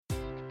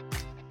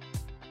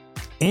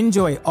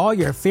Enjoy all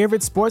your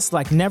favorite sports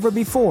like never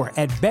before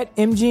at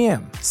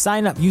BetMGM.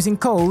 Sign up using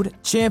code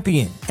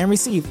CHAMPION and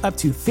receive up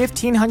to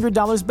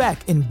 $1,500 back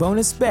in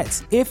bonus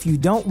bets if you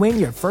don't win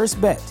your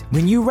first bet.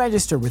 When you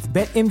register with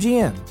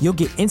BetMGM, you'll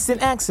get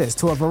instant access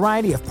to a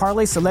variety of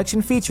parlay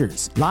selection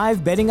features,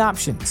 live betting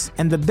options,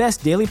 and the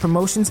best daily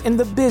promotions in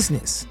the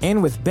business.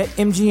 And with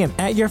BetMGM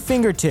at your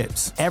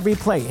fingertips, every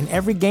play and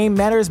every game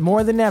matters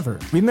more than ever.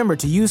 Remember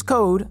to use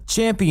code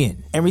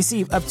CHAMPION and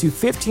receive up to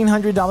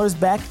 $1,500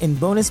 back in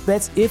bonus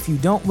bets if you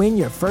don't win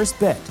your first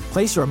bet.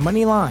 Place your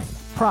money line,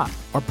 prop,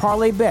 or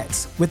parlay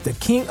bets with the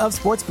king of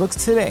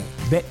sportsbooks today.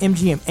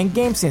 BetMGM and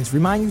GameSense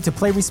remind you to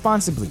play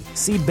responsibly.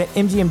 See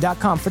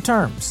BetMGM.com for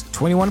terms.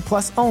 21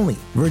 plus only.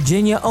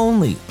 Virginia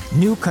only.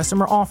 New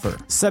customer offer.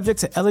 Subject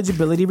to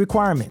eligibility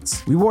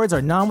requirements. Rewards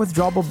are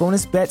non-withdrawable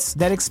bonus bets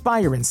that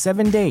expire in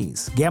 7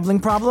 days. Gambling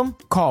problem?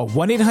 Call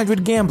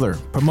 1-800-GAMBLER.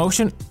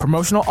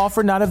 Promotional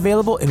offer not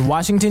available in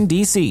Washington,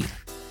 D.C.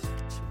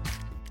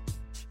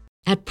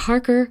 At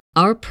Parker,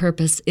 our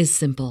purpose is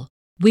simple.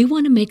 We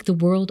want to make the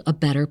world a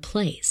better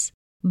place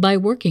by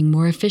working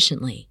more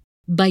efficiently,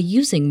 by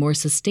using more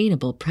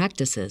sustainable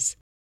practices,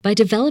 by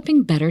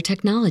developing better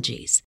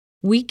technologies.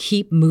 We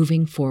keep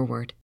moving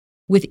forward.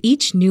 With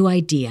each new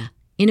idea,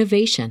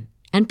 innovation,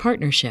 and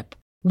partnership,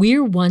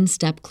 we're one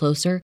step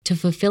closer to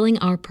fulfilling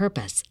our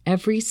purpose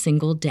every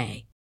single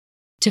day.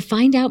 To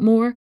find out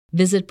more,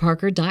 visit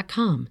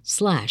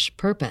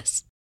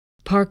parker.com/purpose.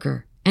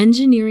 Parker,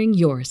 engineering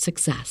your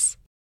success.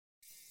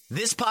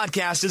 This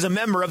podcast is a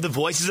member of the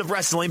Voices of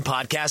Wrestling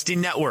Podcasting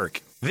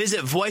Network. Visit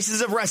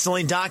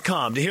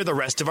voicesofwrestling.com to hear the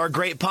rest of our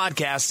great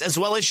podcasts, as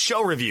well as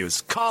show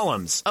reviews,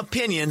 columns,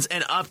 opinions,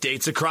 and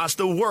updates across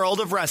the world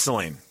of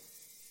wrestling.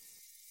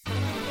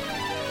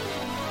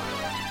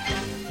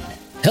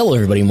 Hello,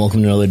 everybody, and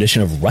welcome to another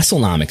edition of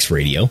WrestleNomics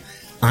Radio.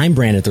 I'm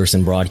Brandon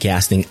Thurston,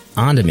 broadcasting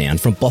on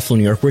demand from Buffalo,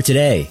 New York, where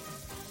today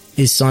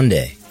is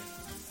Sunday,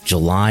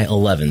 July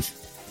 11th,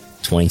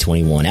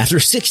 2021. After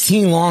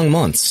 16 long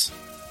months,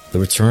 the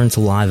return to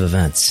live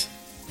events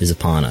is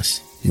upon us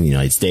in the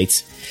United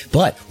States,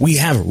 but we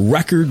have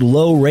record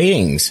low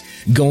ratings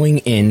going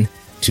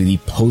into the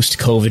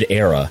post-COVID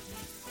era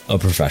of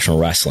professional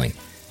wrestling.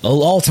 An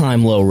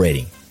all-time low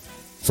rating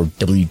for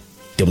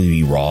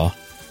WWE Raw,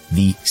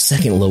 the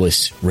second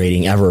lowest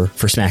rating ever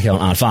for SmackDown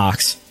on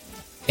Fox,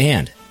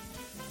 and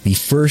the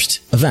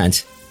first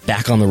event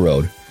back on the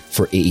road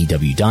for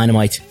AEW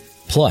Dynamite,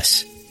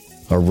 plus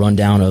a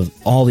rundown of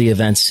all the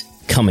events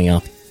coming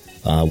up,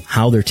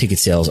 how their ticket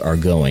sales are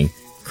going,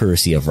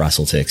 courtesy of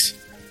WrestleTix.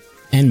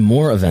 And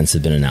more events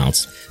have been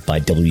announced by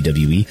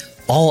WWE.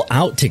 All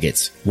Out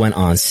tickets went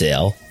on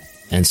sale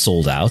and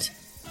sold out.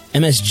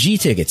 MSG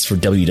tickets for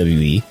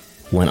WWE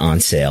went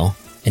on sale.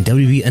 And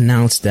WWE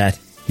announced that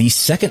the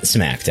second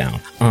SmackDown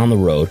on the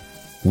road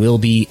will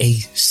be a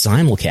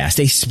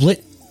simulcast, a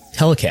split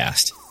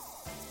telecast,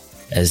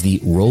 as the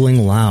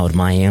Rolling Loud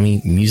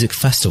Miami Music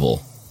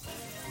Festival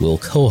will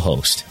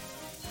co-host,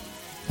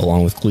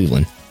 along with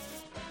Cleveland,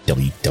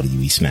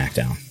 WWE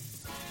SmackDown.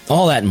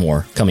 All that and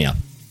more coming up.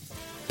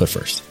 But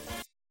first.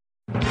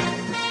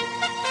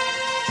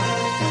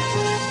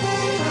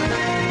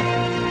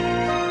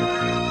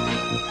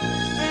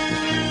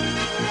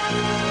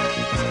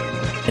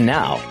 And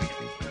now,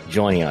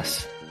 joining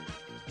us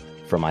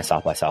from my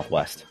South by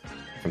Southwest,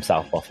 from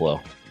South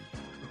Buffalo,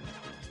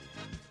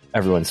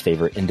 everyone's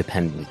favorite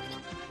independent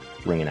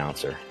ring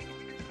announcer,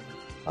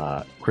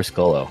 Chris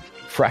Gullo,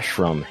 fresh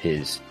from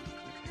his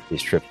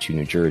trip to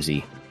New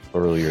Jersey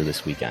earlier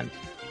this weekend.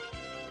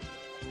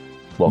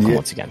 Welcome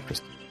once again,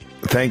 Chris.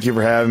 Thank you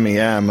for having me.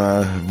 Yeah,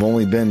 I've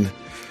only been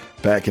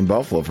back in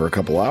Buffalo for a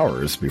couple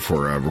hours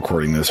before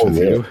recording this with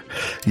you.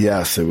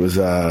 Yes, it was,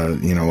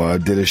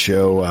 did a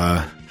show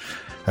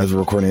as we're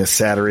recording a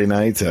Saturday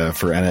night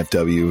for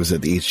NFW. It was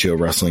at the HBO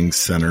Wrestling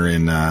Center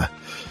in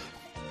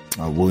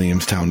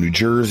Williamstown, New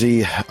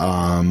Jersey.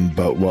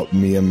 But what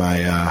me and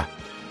my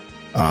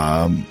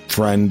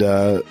friend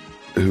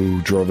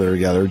who drove there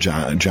together,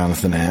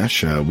 Jonathan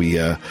Ash, we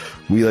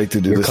like to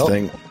do this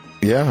thing.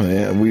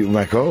 Yeah,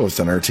 my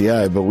co-host on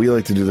RTI, but we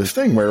like to do this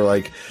thing where,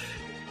 like,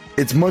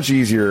 it's much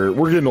easier.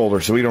 We're getting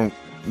older, so we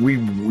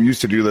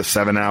used to do this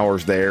 7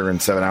 hours there and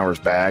 7 hours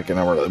back,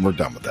 and we're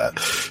done with that.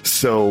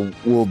 So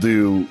we'll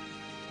do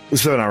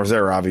 7 hours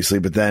there, obviously,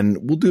 but then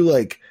we'll do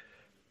like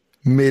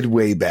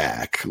midway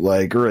back,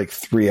 or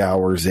 3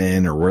 hours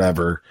in or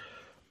whatever.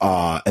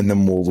 And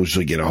then we'll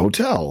usually get a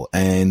hotel,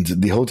 and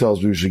the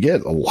hotels we usually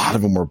get, a lot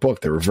of them were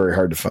booked. They were very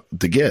hard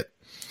to get.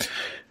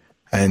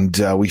 And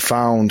we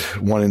found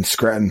one in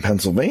Scranton,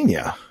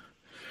 Pennsylvania.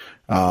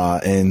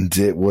 And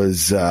it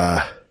was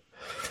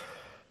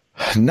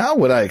not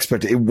what I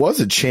expected. It was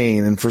a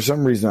chain, and for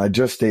some reason I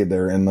just stayed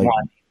there and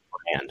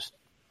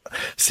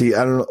see,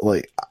 I don't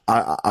know,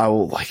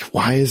 I'll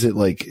why is it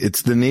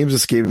it's the name's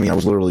escaping me. I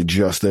was literally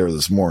just there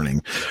this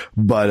morning.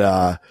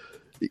 But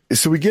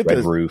so we get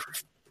Red Roof,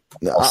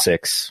 all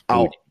six.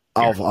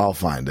 I'll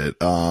find it.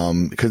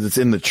 Because it's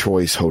in the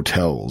Choice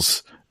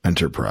Hotels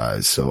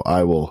Enterprise. So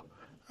I will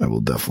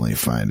definitely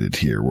find it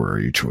here. Where are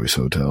you, Choice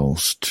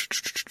Hotels?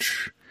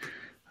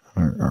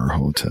 our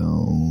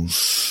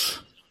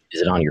hotels.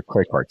 Is it on your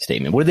credit card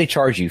statement? What do they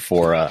charge you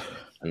for a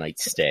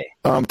night's stay?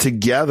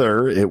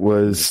 Together it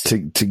was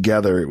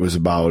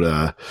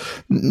about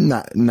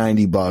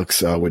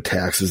 $90 with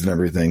taxes and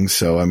everything.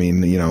 So I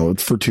mean,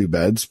 for 2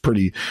 beds,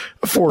 pretty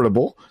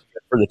affordable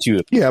for the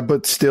 2. Yeah,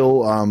 but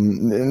still,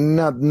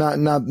 not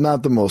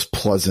the most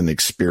pleasant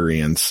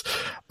experience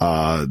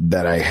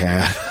that I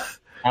had.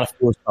 Not a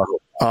 4-star.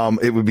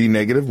 It would be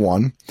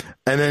 -1,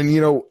 and then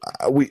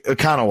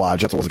Econo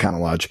Lodge. That's what was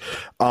Econo Lodge.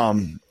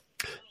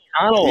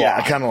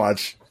 Econo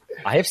Lodge.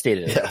 I have stayed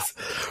at it. Yes.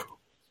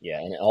 Yeah,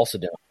 and it also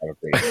didn't have a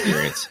great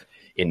experience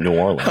in New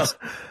Orleans.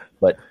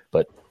 But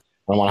I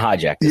don't want to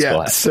hijack this.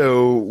 Yeah,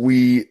 so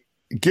we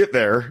get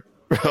there,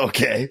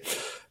 okay,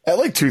 at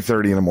like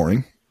 2:30 in the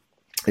morning,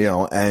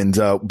 and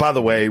by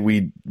the way,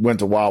 we went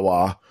to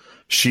Wawa.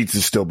 Sheetz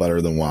is still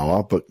better than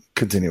Wawa, but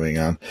continuing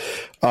on.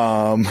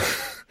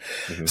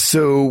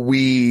 So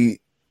we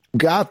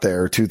got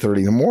there 2:30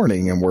 in the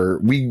morning, and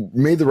we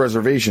made the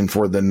reservation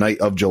for the night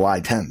of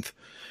July 10th.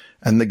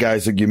 And the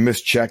guy's like, "You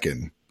missed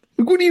check-in."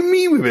 Like, what do you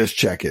mean we missed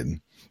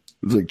check-in?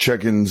 It's like,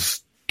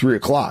 check-in's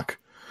 3:00.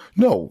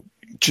 No,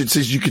 it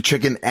says you could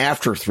check in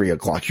after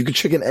 3:00. You could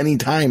check in any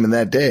time in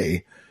that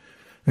day.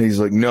 And he's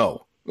like,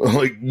 "No." I'm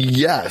like,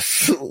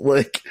 "Yes."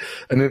 Like,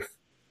 and if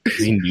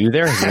he knew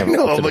there, I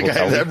know, I'm like, I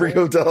have every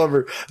hotel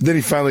ever. Then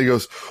he finally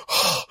goes,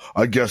 "Oh,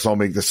 I guess I'll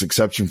make this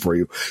exception for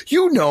you." He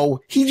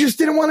just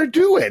didn't want to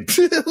do it.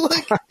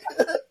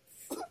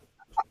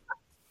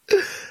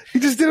 He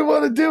just didn't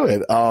want to do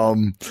it.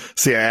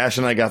 So yeah, Ash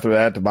and I got through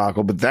that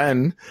debacle, but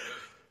then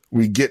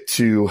we get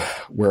to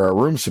where our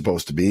room's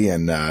supposed to be,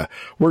 and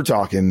we're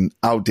talking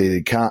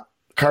outdated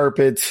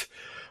carpets,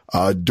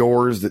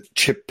 doors that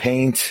chip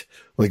paint,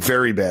 like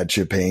very bad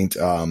chip paint,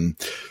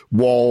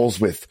 walls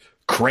with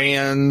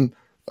crayon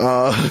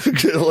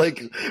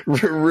like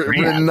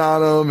written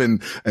on them,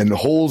 and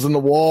holes in the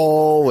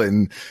wall,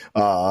 and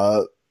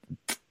the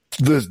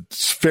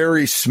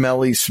very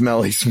smelly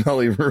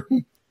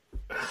room.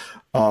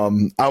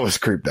 I was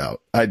creeped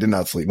out. I did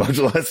not sleep much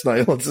last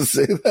night. Let's just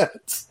say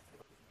that.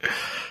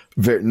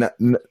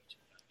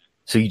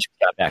 So you just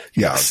got back.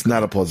 Yes,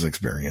 not a pleasant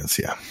experience.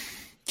 Yeah.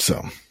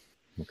 So.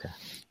 Okay.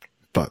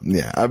 But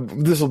yeah,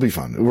 this will be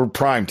fun. We're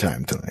prime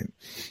time tonight.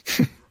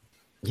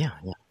 Yeah.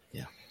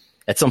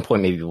 At some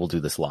point, maybe we'll do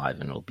this live,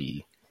 and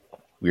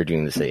we're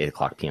doing this at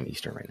 8:00 p.m.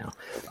 Eastern right now.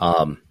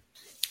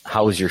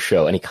 How was your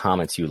show? Any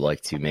comments you would like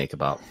to make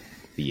about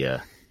the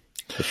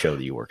show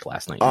that you worked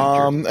last night?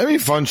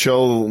 Fun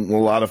show,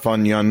 a lot of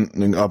fun, young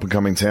and up and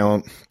coming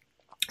talent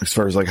as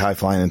far as like high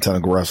flying and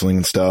technical wrestling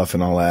and stuff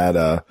and all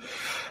that.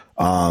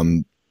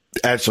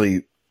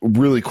 Actually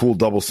really cool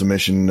double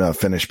submission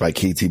finish by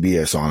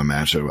KTB. I saw in a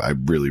match I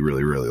really,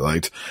 really, really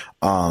liked.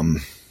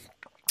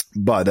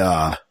 But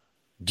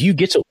do you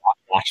get to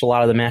watch a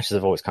lot of the matches?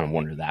 I've always kind of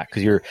wondered that,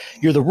 because you're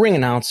the ring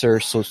announcer,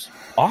 so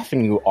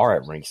often you are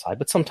at ringside,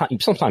 but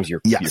sometimes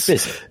you're busy.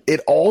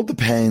 It all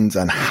depends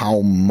on how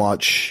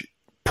much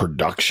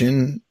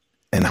production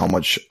and how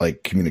much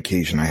like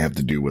communication I have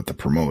to do with the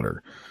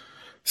promoter.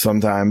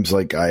 Sometimes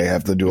like I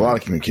have to do a lot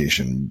of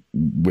communication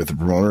with the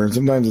promoter, and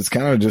sometimes it's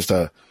kind of just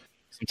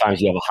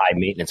sometimes you have a high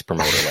maintenance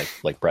promoter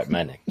like Brett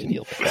Menning to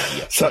deal with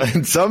that.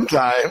 And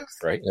sometimes,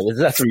 right?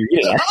 That's what you're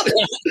getting at.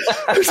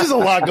 There's just a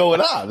lot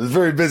going on. It's a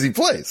very busy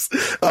place.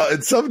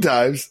 And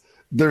sometimes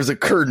there's a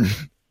curtain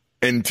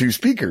and 2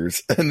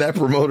 speakers, and that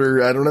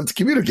promoter I don't have to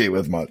communicate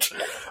with much.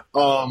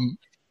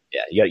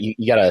 Yeah,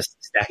 you got to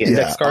stack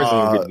index cards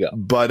and you're good to go.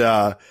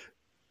 But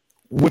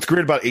what's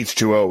great about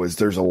H2O is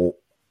there's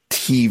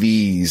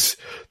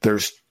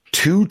There's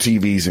 2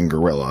 TVs in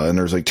Gorilla, and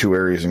there's like 2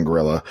 areas in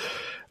Gorilla.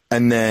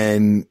 And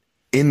then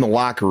in the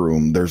locker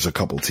room, there's a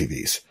couple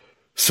TVs.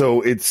 So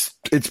it's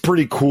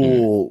pretty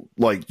cool.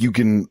 Like you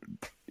can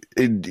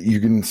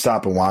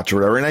stop and watch or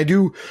whatever. And I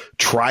do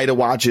try to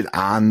watch it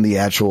on the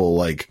actual,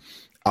 like,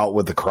 out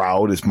with the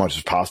crowd as much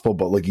as possible.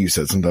 But like you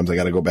said, sometimes I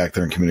got to go back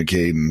there and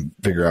communicate and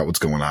figure out what's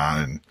going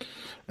on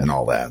and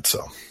all that.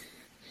 So,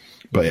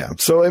 but yeah.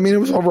 So, I mean, it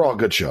was overall a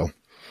good show.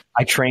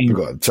 I trained.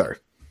 Go ahead. Sorry.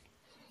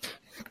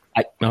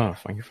 No,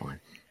 you're fine.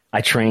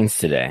 I trained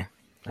today.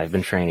 I've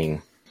been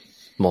training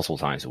multiple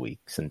times a week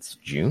since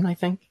June, I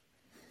think.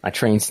 I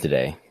trained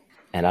today,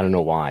 and I don't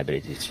know why, but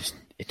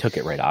it took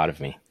it right out of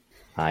me.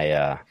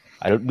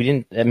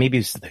 Maybe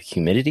it's the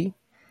humidity.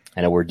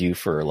 I know we're due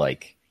for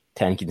like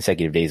 10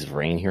 consecutive days of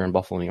rain here in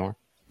Buffalo, New York.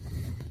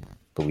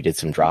 But we did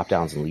some drop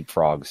downs and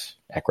leapfrogs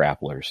at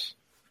Grapplers.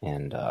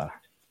 And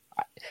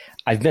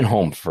I've been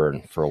home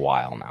for a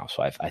while now,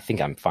 so I think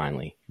I'm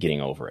finally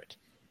getting over it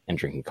and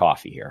drinking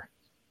coffee here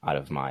out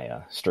of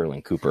my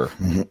Sterling Cooper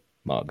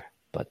mug.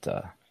 But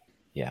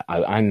yeah,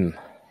 I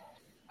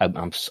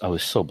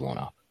was so blown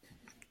up.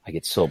 I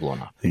get so blown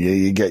up. Yeah,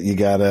 you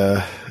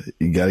gotta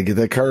get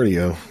that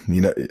cardio.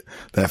 You know,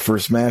 that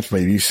first match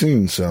may be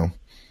soon, so.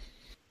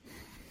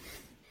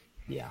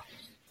 Yeah.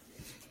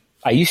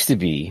 I used to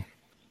be,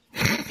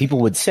 people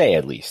would say,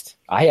 at least,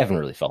 I haven't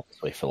really felt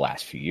this way for the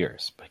last few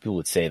years, but people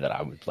would say that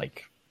I would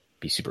like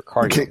be super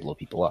cardio and blow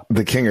people up.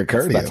 The king of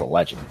cardio. That's a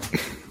legend.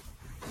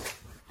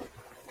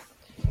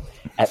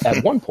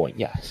 At one point,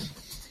 yes.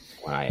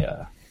 When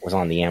I was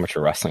on the amateur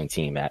wrestling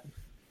team at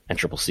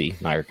NCCC,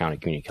 Niagara County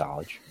Community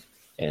College,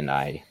 and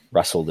I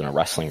wrestled in a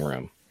wrestling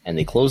room, and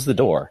they closed the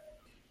door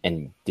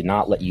and did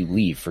not let you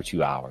leave for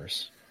 2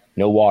 hours.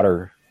 No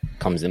water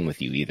comes in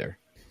with you either.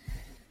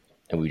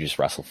 And we just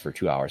wrestled for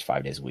 2 hours,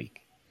 5 days a week.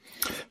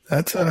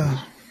 That's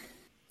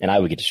and I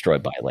would get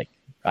destroyed by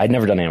I'd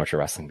never done amateur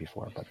wrestling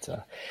before, but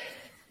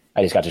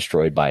I just got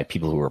destroyed by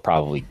people who were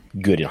probably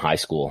good in high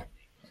school,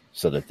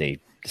 so that they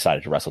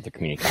decided to wrestle at the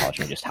community college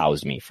and just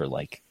housed me for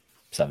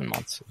 7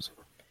 months. It was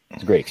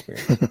a great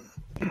experience.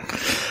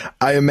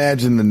 I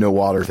imagine the no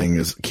water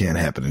thing can't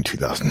happen in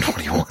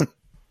 2021.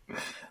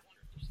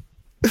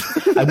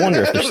 I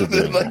wonder if they're still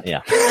doing that.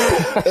 Yeah,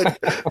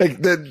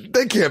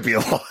 that can't be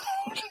allowed.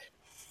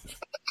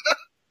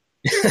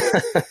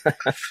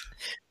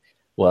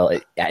 Well,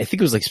 I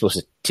think it was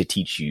supposed to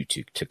teach you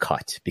to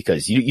cut,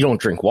 because you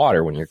don't drink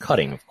water when you're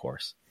cutting, of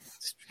course.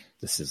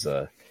 This is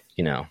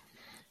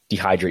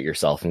dehydrate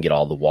yourself and get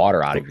all the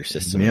water out of your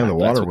system. Yeah, the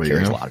water weight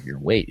carries a lot of your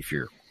weight if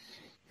you're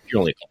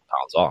only a couple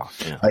pounds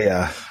off.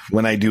 Yeah.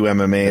 When I do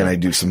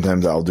MMA and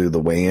sometimes I'll do the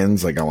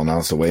weigh-ins, I'll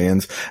announce the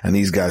weigh-ins, and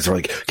these guys are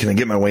like, "Can I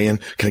get my weigh-in?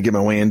 Can I get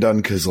my weigh-in done?"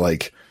 Because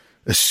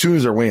as soon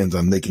as their weigh-in's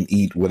done, they can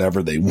eat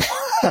whatever they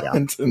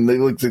want, and they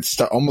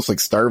almost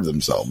starve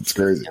themselves. It's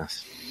crazy.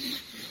 Yes.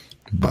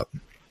 But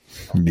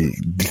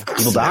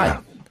people die.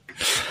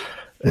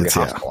 It's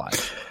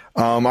hospitalized.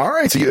 All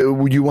right. So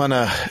you want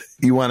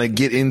to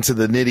get into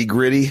the nitty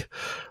gritty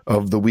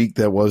of the week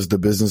that was the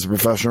business of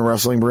professional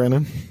wrestling,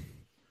 Brandon?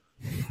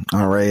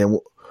 All right.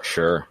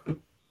 Sure.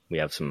 We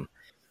have some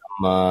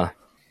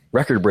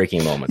record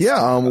breaking moments.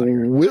 Yeah.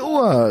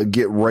 We'll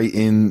get right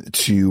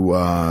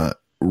into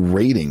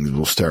ratings.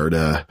 We'll start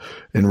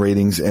in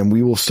ratings, and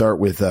we will start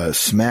with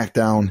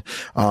SmackDown.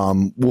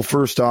 Well,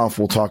 first off,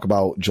 we'll talk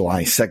about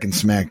July 2nd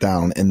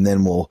SmackDown, and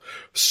then we'll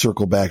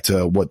circle back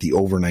to what the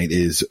overnight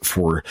is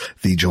for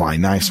the July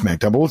 9th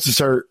SmackDown. But let's just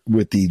start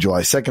with the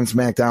July 2nd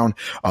SmackDown.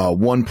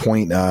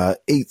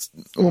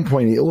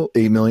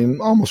 1.8 million,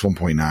 almost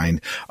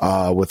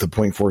 1.9, with a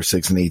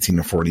 0.46 and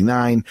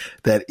 18-49.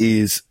 That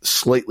is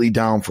slightly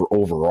down for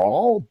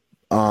overall,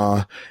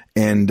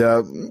 and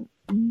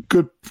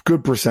good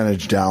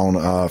percentage down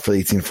for the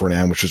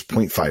 1849, which was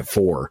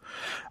 0.54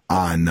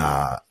 on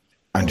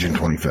June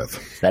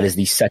 25th. That is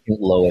the second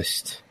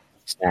lowest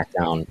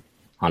SmackDown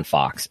on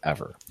Fox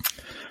ever,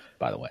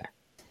 by the way.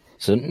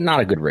 So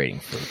not a good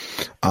rating for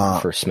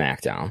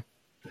SmackDown.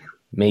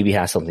 Maybe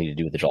has something to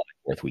do with the July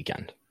 4th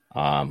weekend.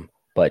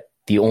 But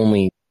the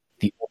only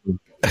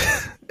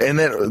and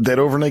that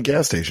overnight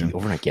gas station. The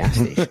overnight gas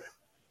station.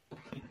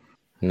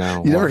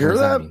 No, you never hear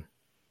that?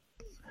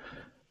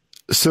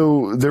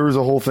 So there was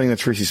a whole thing that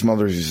Tracy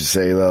Smothers used to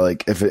say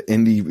that if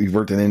he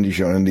worked an indie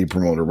show, an indie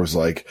promoter was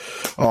like,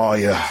 "Oh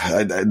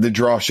yeah, the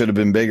draw should have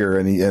been bigger,"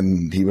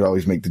 and he would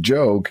always make the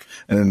joke,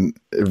 and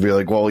it'd be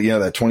like, "Well,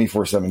 that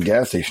 24/7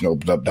 gas station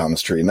opened up down the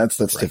street, and that's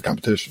stiff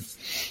competition."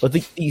 But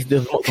the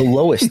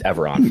lowest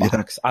ever on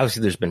Fox.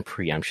 Obviously, there's been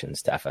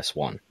preemptions to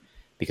FS1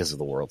 because of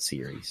the World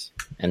Series,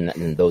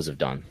 and those have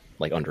done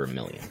under 1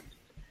 million.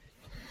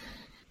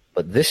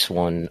 But this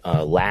one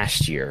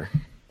last year.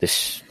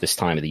 This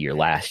time of the year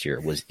last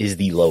year is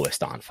the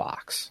lowest on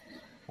Fox,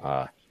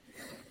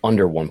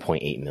 under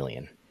 1.8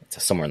 million.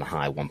 It's somewhere in the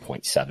high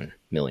 1.7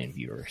 million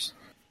viewers.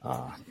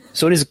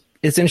 So it's an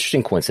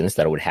interesting coincidence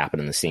that it would happen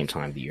in the same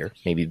time of the year.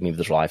 Maybe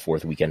the July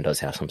 4th weekend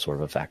does have some sort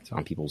of effect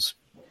on people's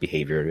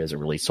behavior as it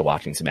relates to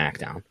watching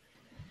SmackDown.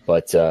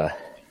 But and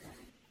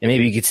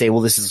maybe you could say,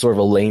 well, this is sort of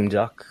a lame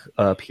duck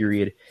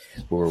period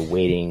where we're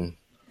waiting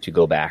to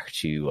go back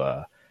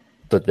to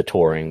the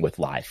touring with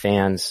live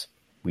fans.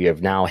 We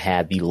have now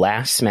had the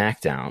last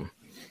SmackDown,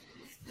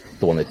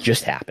 the one that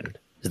just happened,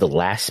 is the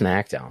last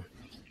SmackDown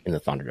in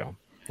the Thunderdome.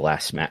 The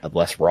last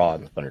Raw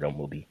in the Thunderdome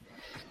will be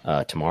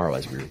tomorrow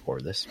as we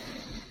record this.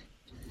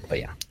 But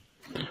yeah.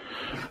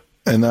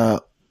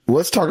 And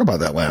let's talk about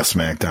that last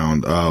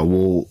SmackDown.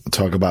 We'll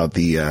talk about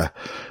the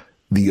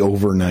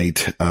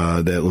overnight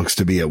that looks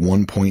to be at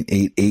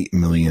 1.88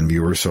 million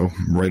viewers, so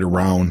right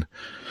around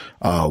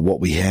what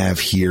we have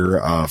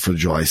here for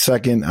July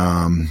 2nd.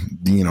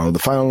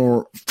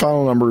 The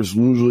final numbers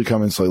usually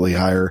come in slightly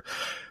higher.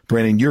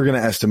 Brandon, you're going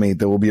to estimate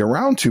that will be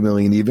around 2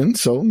 million even.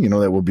 So,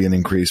 that would be an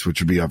increase, which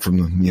would be up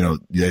from,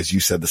 as you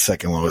said, the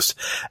second lowest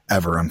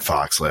ever on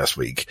Fox last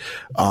week.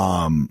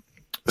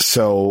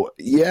 So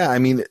yeah,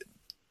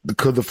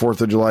 could the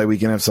 4th of July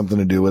weekend have something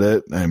to do with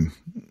it?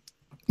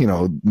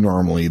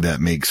 Normally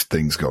that makes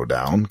things go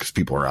down because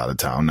people are out of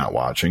town, not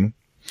watching.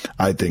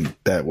 I think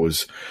that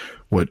was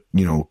what,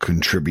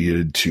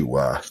 contributed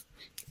to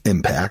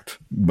Impact,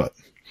 but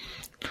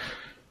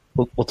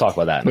we'll talk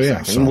about that in a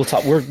second. So, we'll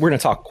talk. We're going to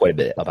talk quite a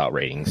bit about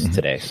ratings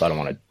today, so I don't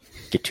want to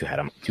get too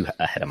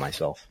ahead of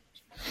myself.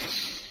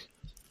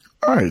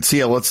 All right, so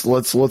yeah, let's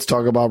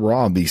talk about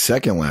Raw, the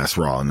second last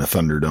Raw in the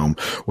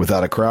Thunderdome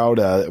without a crowd.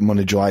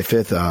 Monday, July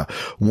 5th,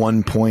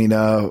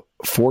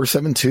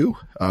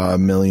 1.472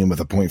 million with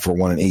a 0.41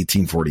 and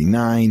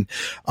 1849.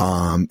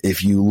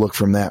 If you look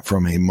from that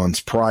from a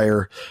month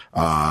prior,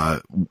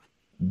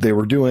 they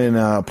were doing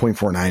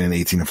 0.49 and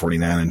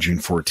 18-49 on June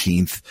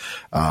 14th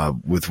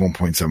with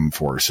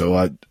 1.74.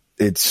 So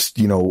it's,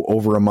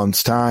 over a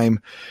month's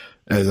time.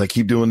 As I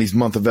keep doing these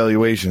month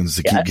evaluations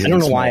to keep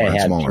getting smaller and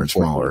smaller and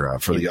smaller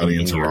for the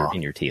audience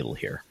in your table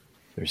here.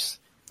 There's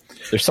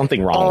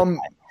something wrong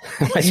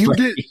with my you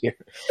did here.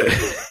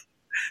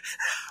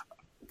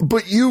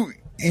 But you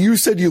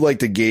said you like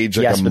to gauge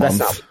a month. That's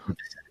not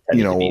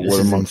what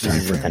a month this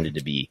is intended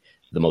to be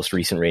the most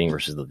recent rating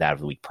versus that of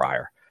the week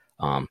prior.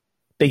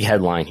 Big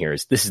headline here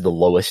is this is the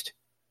lowest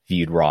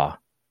viewed Raw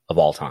of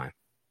all time,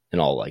 in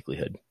all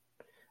likelihood.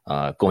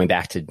 Going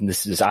back to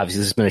this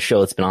has been a show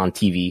that's been on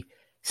TV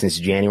since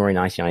January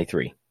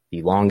 1993.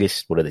 The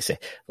longest, what do they say?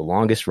 The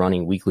longest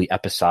running weekly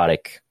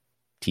episodic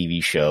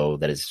TV show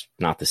that is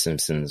not The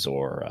Simpsons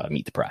or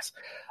Meet the Press.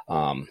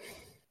 Our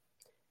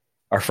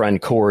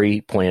friend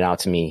Corey pointed out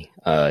to me,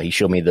 he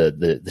showed me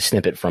the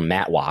snippet from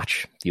Matt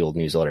Watch, the old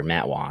newsletter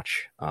Matt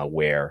Watch,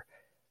 where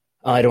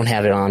I don't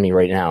have it on me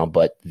right now,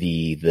 but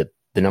the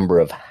number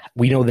of,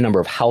 we know the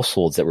number of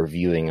households that we're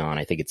viewing on.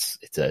 I think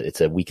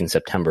it's a week in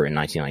September in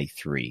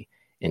 1993.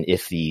 And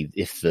if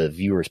the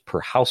viewers per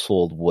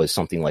household was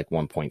something like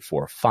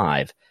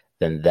 1.45,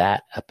 then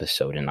that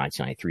episode in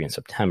 1993 in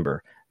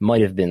September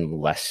might have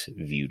been less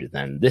viewed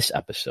than this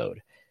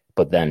episode.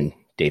 But then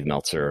Dave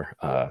Meltzer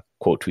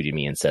quote tweeted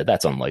me and said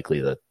that's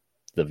unlikely. The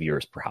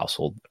viewers per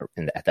household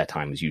at that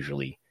time was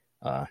usually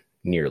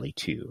nearly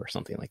 2 or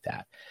something like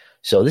that.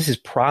 So this is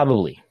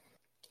probably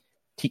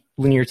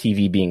linear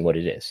TV being what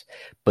it is,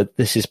 but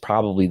this is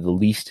probably the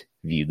least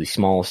viewed, the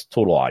smallest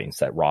total audience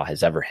that Raw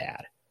has ever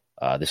had.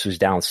 This was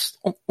down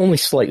only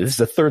slightly. This is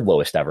the third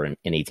lowest ever in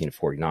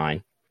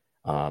 1849,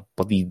 but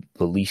the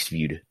least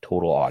viewed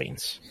total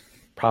audience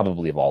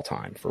probably of all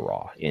time for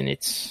Raw. And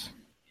it's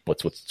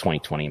what's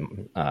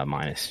 2020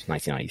 minus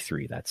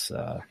 1993. That's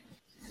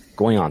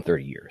going on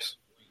 30 years.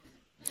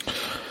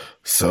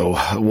 So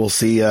we'll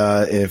see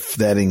if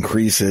that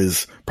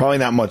increases. Probably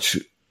not much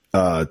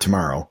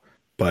tomorrow,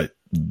 but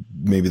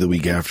maybe the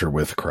week after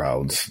with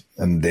crowds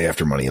and the day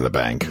after Money in the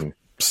Bank. Mm-hmm.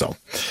 So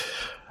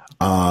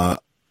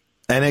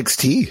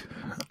NXT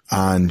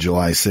on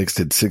July 6th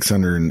at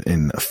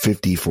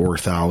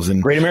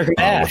 654,000. Great American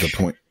Bash. With a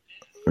point.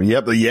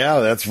 Yep. Yeah,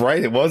 that's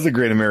right. It was the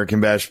Great American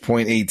Bash,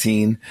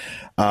 0.18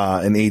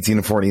 and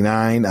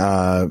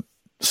 18-49,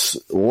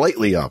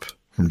 slightly up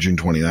from June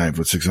 29th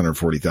with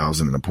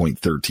 640,000 and a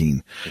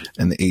 0.13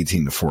 and the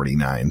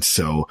 18-49.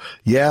 So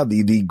yeah,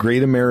 the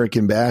Great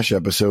American Bash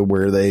episode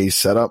where they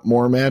set up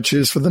more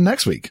matches for the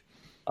next week.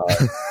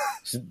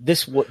 So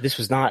this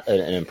was not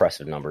an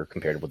impressive number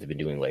compared to what they've been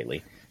doing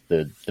lately.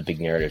 The big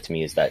narrative to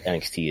me is that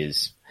NXT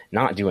is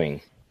not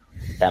doing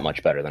that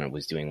much better than it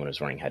was doing when it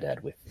was running head to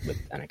head with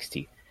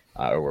NXT,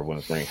 or when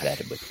it was running head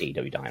to head with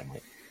AEW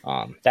Dynamite.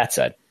 That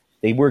said,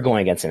 they were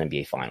going against an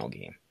NBA final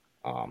game.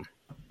 I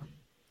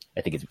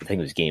think it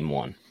was game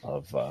 1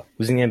 of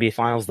who's in the NBA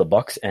finals, the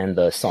Bucks and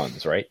the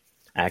Suns, right?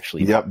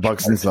 Actually, yep,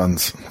 Bucks and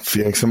Suns,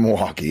 Phoenix and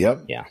Milwaukee.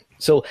 Yep. Yeah.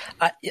 So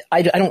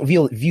I don't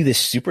view this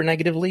super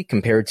negatively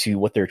compared to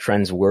what their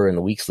trends were in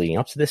the weeks leading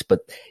up to this,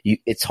 but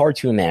it's hard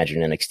to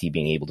imagine NXT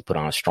being able to put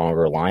on a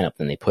stronger lineup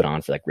than they put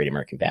on for that Great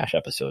American Bash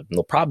episode. And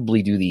they'll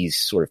probably do these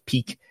sort of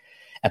peak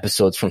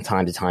episodes from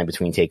time to time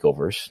between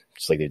takeovers,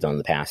 just like they've done in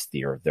the past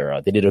year.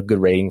 They did a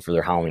good rating for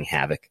their Halloween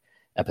Havoc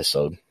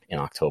episode in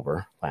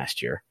October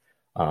last year.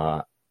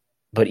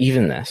 But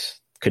even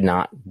this could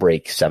not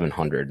break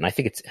 700. And I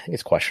think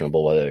it's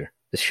questionable whether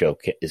this show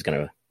is going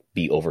to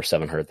be over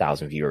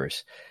 700,000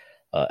 viewers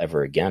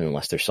ever again,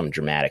 unless there's some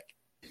dramatic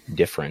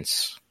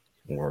difference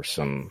or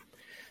some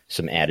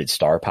added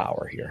star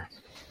power here.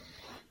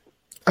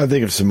 I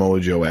think if Samoa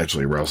Joe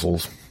actually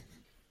wrestles,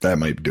 that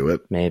might do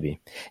it.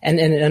 Maybe. And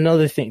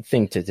another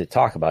thing to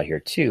talk about here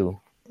too,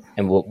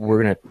 and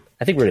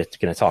I think we're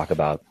gonna talk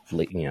about,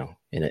 in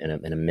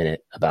a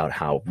minute about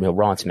how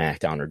Raw and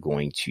SmackDown are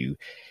going to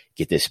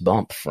get this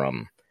bump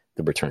from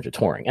the return to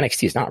touring.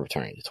 NXT is not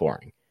returning to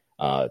touring.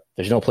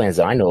 There's no plans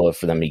that I know of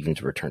for them even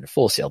to return to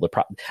Full Sail.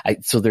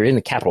 So they're in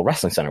the Capitol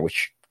Wrestling Center,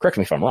 which, correct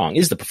me if I'm wrong,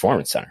 is the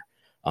Performance Center.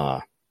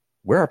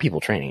 Where are people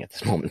training at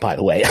this moment, by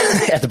the way,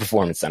 at the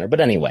Performance Center?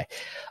 But anyway,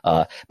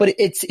 but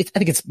I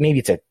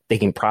think they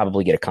can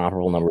probably get a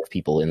comparable number of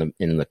people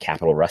in the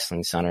Capitol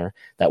Wrestling Center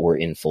that were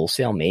in Full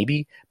Sail,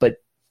 maybe.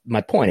 But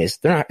my point is,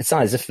 it's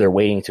not as if they're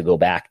waiting to go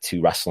back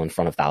to wrestle in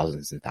front of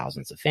thousands and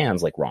thousands of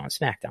fans like Raw and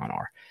SmackDown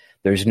are.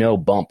 There's no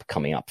bump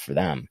coming up for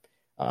them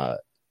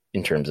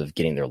in terms of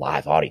getting their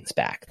live audience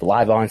back. The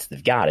live audience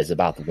they've got is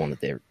about the one that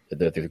they're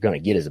going to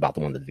get is about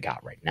the one that they've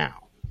got right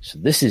now. So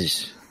this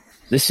is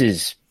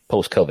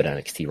post-COVID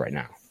NXT right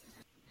now.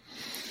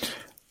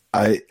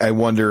 I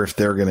wonder if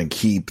they're going to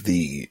keep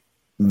the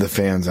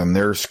fans on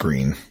their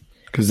screen,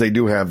 because they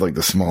do have like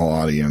the small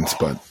audience,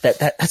 but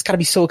that's got to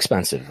be so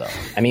expensive though.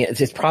 I mean,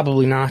 it's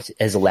probably not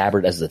as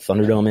elaborate as the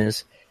Thunderdome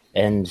is,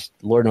 and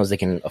Lord knows they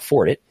can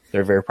afford it.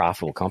 They're a very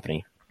profitable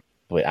company.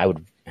 But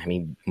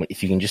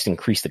if you can just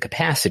increase the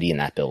capacity in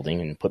that building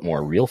and put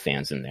more real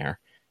fans in there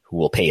who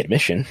will pay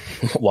admission,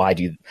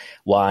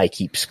 why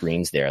keep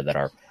screens there that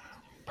are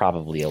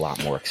probably a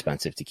lot more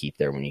expensive to keep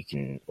there when you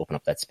can open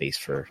up that space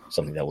for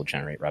something that will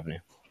generate revenue.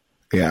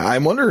 Yeah, I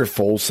wonder if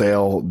Full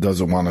Sail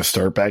doesn't want to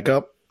start back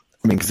up.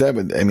 I mean, because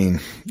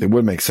it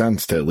would make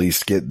sense to at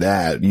least get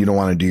that. You don't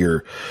want to do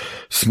your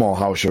small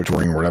house show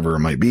touring or whatever it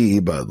might be,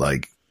 but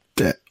like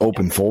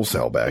open Full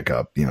Sail back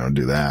up,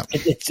 do that.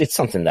 It's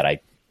something that I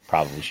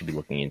probably should be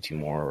looking into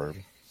more, or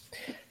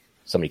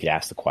somebody could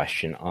ask the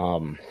question.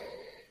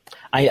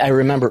 I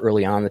remember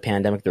early on in the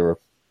pandemic, there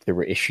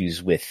were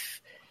issues with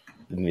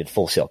the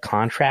Full Sail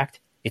contract.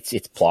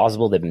 It's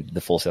plausible that the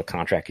Full Sail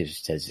contract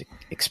has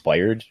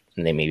expired,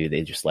 and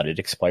they just let it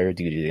expire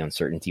due to the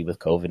uncertainty with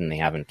COVID, and they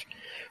haven't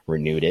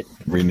renewed it.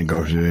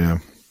 Renegotiate, yeah.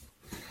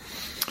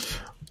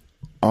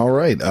 All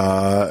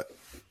right.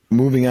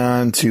 Moving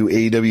on to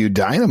AEW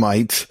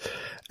Dynamite,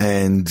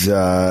 and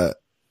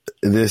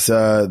this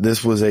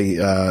was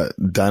a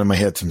Dynamite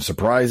had some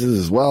surprises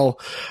as well.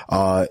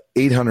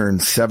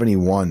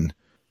 871,000.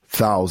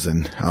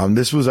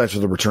 This was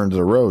actually the return to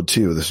the road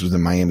too. This was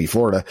in Miami,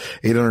 Florida.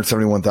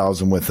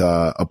 871,000 with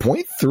a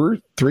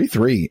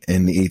 .33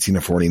 in the 18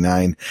 to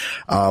 49.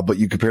 But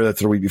you compare that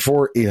to the week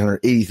before,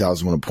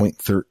 880,000 with a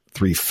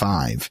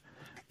 .35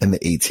 in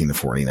the 18 to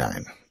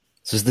 49.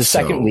 This is the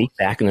second week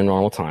back in the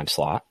normal time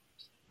slot.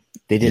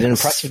 They did an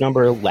impressive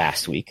number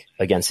last week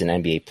against an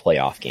NBA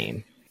playoff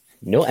game.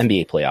 No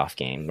NBA playoff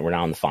game. We're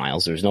now in the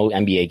finals. There's no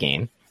NBA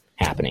game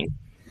happening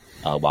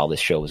while this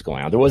show was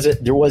going on. There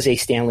was a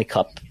Stanley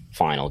Cup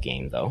final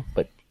game though,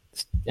 but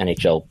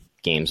NHL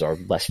games are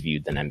less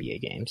viewed than NBA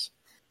games.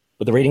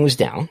 But the rating was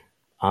down.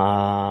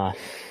 I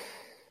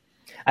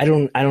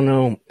don't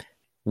know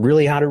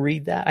really how to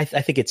read that. I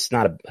think it's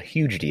not a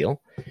huge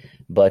deal,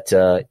 but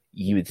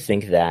you would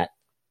think that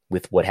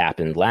with what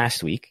happened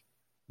last week,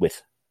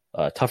 with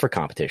tougher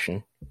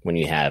competition, when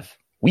you have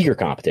weaker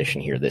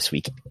competition here this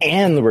week,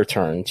 and the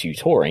return to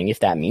touring, if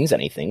that means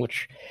anything,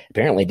 which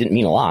apparently didn't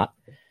mean a lot.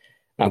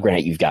 Now,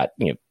 granted, you've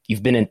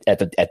been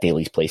at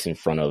Daly's Place in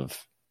front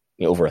of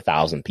over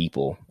 1,000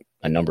 people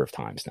a number of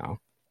times now,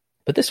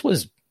 but this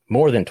was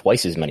more than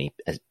twice as many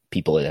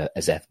people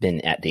as have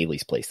been at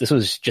Daly's Place. This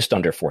was just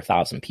under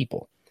 4,000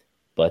 people,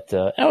 but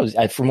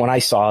from what I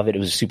saw of it, it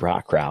was a super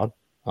hot crowd.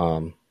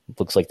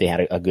 Looks like they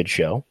had a good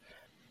show,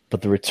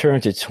 but the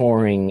return to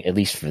touring, at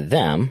least for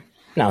them,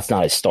 now it's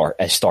not as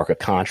stark a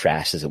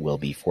contrast as it will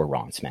be for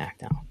Raw and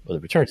SmackDown. But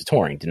the return to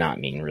touring did not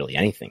mean really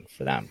anything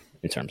for them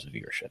in terms of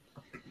viewership.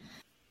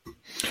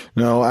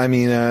 No, I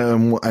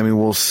know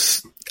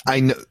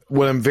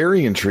what I'm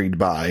very intrigued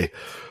by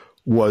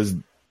was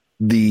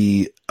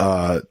the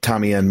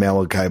Tommy and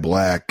Malachi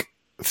Black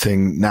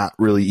thing not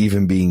really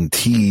even being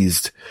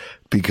teased,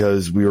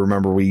 because we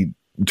remember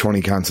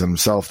Tony Khan said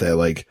himself that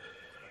like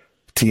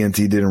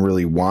TNT didn't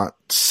really want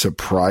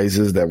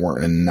surprises that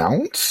weren't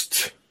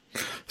announced.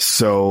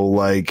 So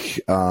like,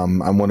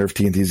 I wonder if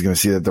TNT is going to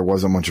see that there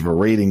wasn't much of a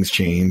ratings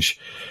change.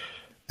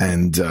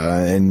 And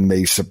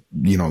they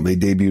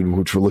debuted,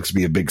 which looks to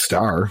be a big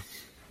star.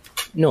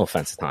 No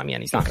offense to Tommy,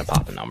 and he's not going to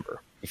pop a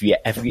number. If you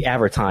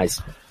advertise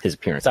his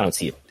appearance, I don't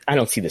see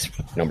this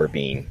number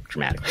being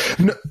dramatic.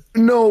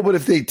 No, but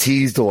if they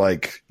teased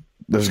like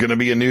there's going to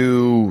be a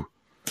new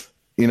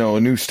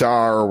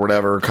star or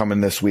whatever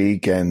coming this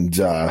week, and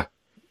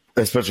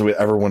especially with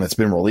everyone that's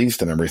been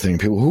released and everything,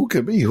 people, who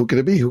could it be?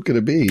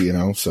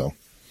 So.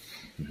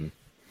 Mm-hmm.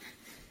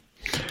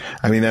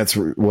 I mean, that's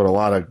what a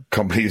lot of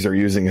companies are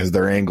using as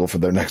their angle for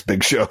their next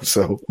big show.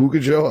 So who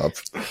could show up?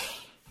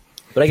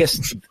 But I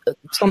guess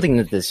something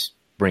that this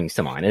brings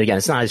to mind, and again,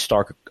 it's not as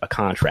stark a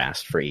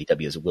contrast for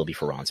AEW as it will be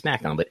for Raw and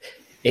SmackDown, but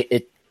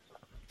it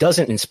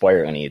doesn't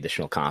inspire any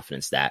additional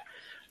confidence that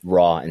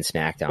Raw and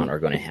SmackDown are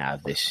going to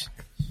have this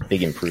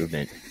big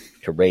improvement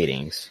to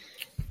ratings,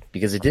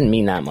 because it didn't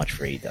mean that much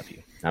for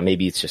AEW. Now,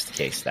 maybe it's just the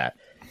case that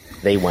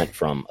they went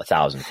from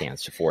 1,000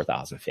 fans to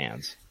 4,000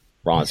 fans.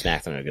 Raw and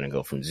SmackDown are going to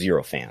go from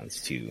 0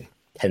 fans to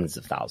tens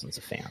of thousands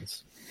of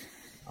fans.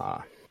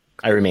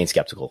 I remain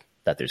skeptical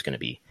that there's going to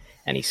be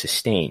any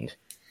sustained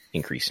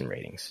increase in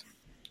ratings.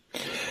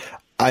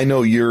 I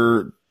know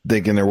you're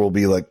thinking there will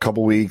be like a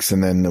couple weeks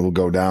and then it will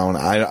go down.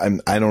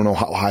 I don't know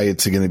how high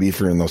it's going to be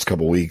for in those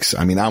couple weeks.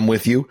 I mean, I'm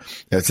with you.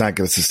 It's not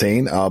going to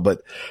sustain.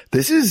 But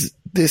this is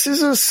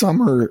a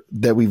summer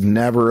that we've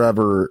never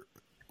ever,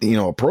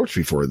 approached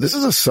before. This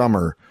is a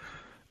summer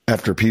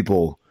after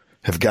people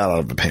have got out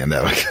of the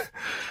pandemic.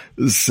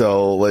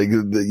 So like,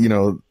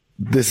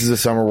 this is a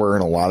summer where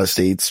in a lot of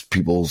states,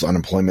 people's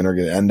unemployment are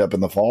going to end up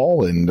in the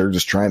fall, and they're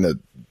just trying to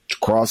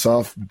cross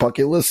off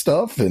bucket list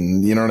stuff.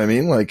 And you know what I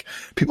mean? Like,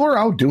 people are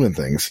out doing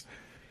things.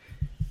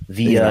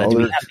 Do I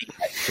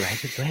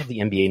have the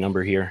NBA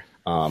number here?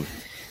 The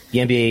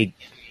NBA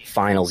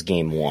Finals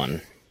Game 1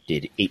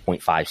 did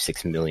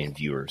 8.56 million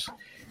viewers,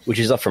 which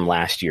is up from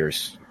last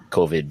year's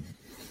COVID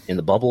in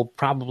the bubble,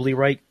 probably,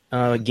 right?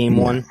 Game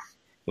 1.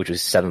 Which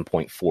was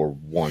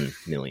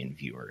 7.41 million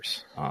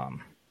viewers.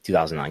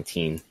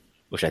 2019,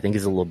 which I think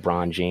is a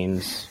LeBron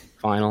James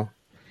final,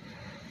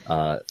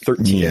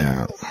 13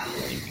 million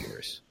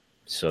viewers.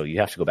 So you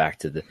have to go back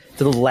to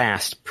the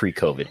last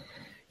pre-COVID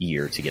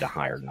year to get a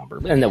higher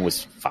number. And that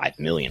was 5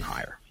 million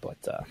higher.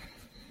 But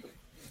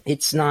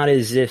it's not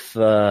as if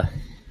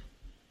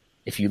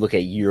you look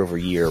at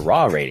year-over-year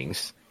Raw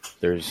ratings,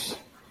 there's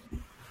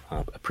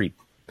a pretty...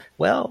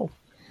 Well,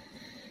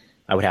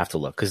 I would have to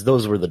look, because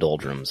those were the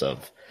doldrums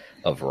of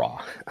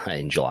Raw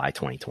in July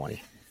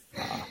 2020.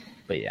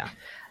 But yeah,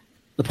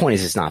 the point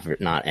is it's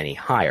not any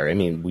higher. I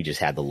mean, we just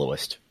had the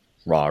lowest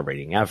Raw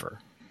rating ever.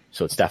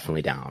 So it's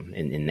definitely down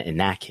in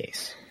that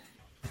case.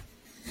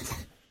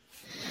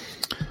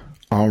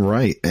 All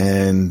right.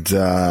 And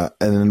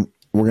then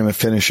we're going to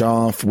finish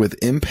off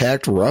with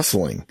Impact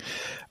Wrestling.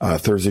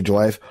 Thursday,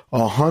 July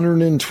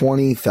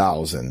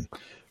 120,000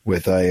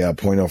 with a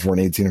 0.04 and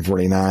 18 and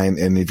 49.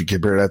 And if you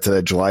compare that to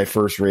that July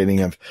 1st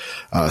rating of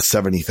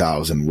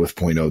 70,000 with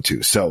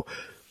 0.02. So,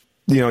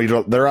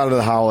 they're out of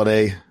the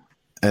holiday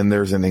and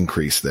there's an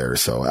increase there.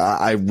 So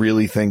I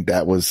really think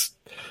that was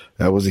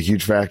a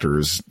huge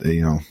factor.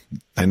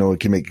 I know it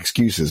can make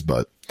excuses,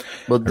 but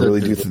I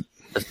really do think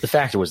the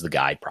factor was the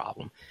guide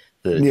problem.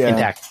 The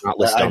Impact not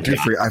listed.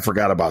 I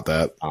forgot about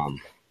that.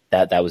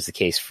 That was the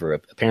case for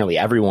apparently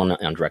everyone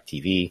on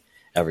DirecTV,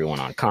 everyone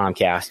on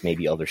Comcast,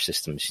 maybe other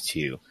systems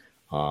too.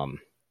 So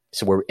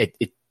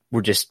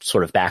we're just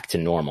sort of back to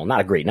normal.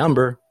 Not a great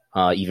number,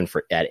 even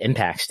at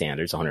Impact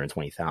standards,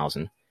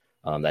 120,000.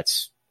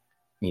 That's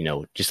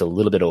just a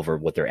little bit over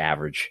what their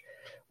average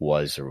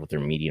was or what their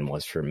median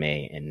was for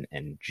May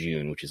and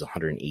June, which is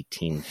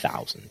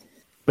 118,000.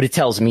 But it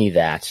tells me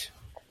that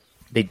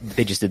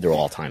they just did their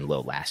all-time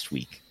low last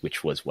week,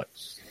 which was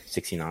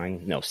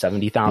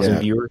 70,000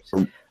 viewers.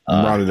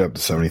 Rounded up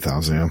to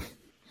 70,000, yeah.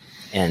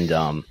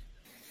 And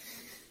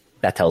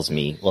that tells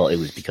me, well, it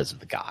was because of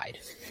the guide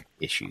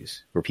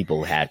issues, where people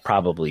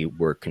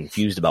were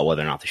confused about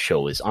whether or not the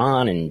show was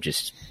on and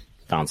just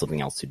found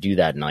something else to do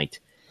that night,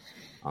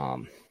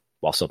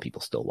 while some people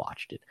still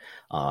watched it.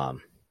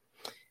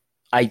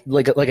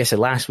 Like I said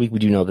last week, we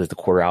do know that the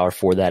quarter hour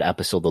for that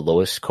episode, the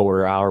lowest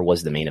quarter hour,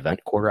 was the main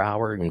event quarter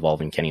hour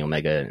involving Kenny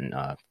Omega and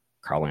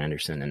Carl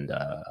Anderson and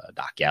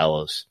Doc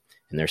Gallows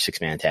in their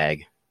 6-man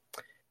tag.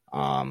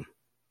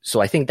 So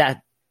I think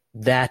that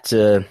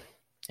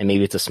and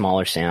maybe it's a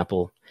smaller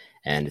sample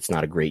and it's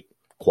not a great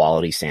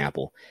quality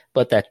sample,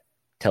 but that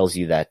tells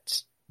you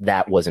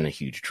that wasn't a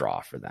huge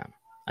draw for them.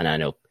 And I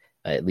know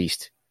at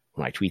least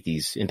when I tweet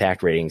these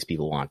Impact ratings,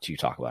 people want to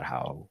talk about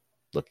how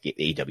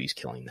AEW is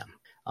killing them.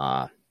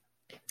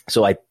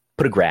 So I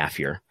put a graph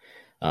here.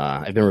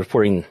 I've been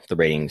reporting the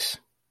ratings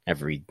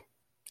every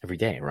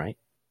day, right?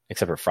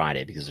 Except for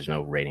Friday, because there's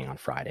no rating on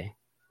Friday.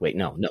 Wait,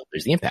 no,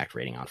 there's the Impact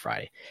rating on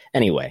Friday.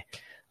 Anyway,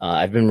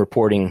 I've been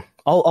reporting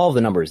all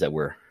the numbers that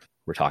we're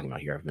talking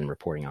about here. I've been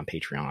reporting on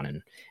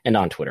Patreon and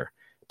on Twitter,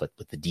 but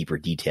with the deeper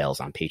details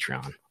on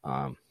Patreon.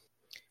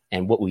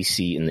 And what we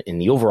see in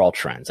the overall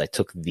trends, I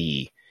took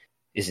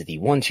is it the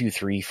 1, 2,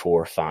 3,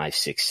 4, 5,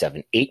 6,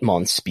 7, 8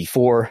 months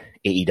before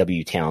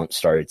AEW talent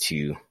started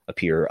to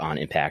appear on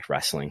Impact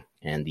Wrestling,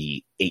 and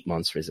the 8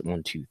 months, or is it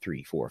 1, 2,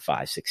 3, 4,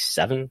 5, 6,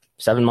 7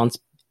 months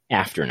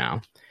after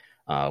now.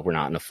 We're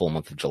not in a full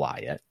month of July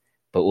yet,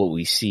 but what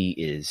we see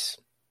is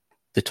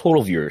the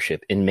total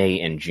viewership in May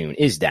and June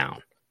is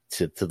down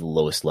to the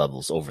lowest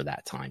levels over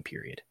that time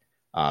period.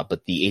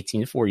 But the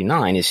 18 to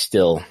 49 is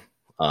still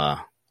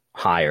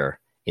higher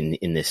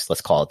in this,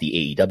 let's call it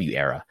the AEW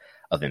era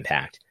of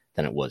Impact,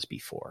 than it was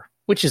before,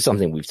 which is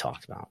something we've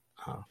talked about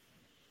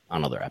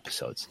on other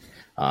episodes.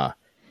 I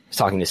was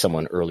talking to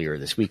someone earlier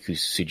this week who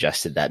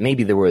suggested that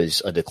maybe there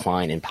was a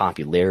decline in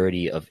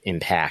popularity of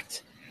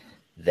Impact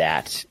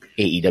that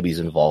AEW's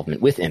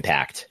involvement with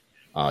Impact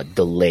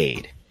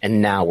delayed,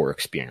 and now we're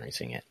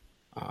experiencing it.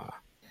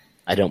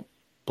 I don't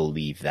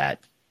believe that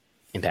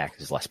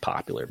Impact is less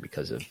popular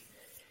because of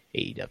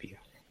AEW.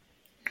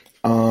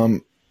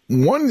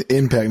 One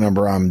Impact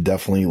number I'm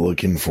definitely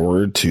looking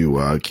forward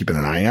to keeping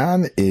an eye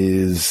on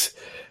is,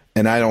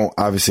 and I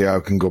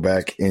can go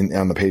back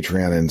on the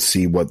Patreon and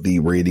see what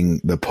the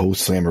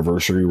post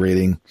Slammiversary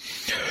rating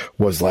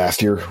was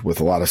last year,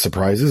 with a lot of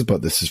surprises,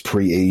 but this is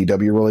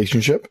pre-AEW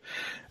relationship.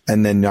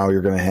 And then now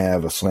you're going to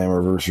have a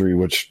Slammiversary,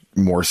 which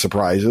more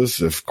surprises,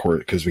 of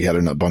course, because we had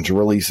a bunch of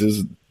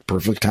releases,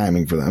 perfect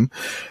timing for them,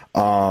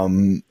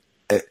 in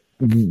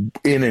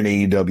an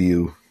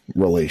AEW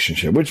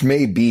relationship, which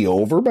may be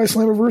over by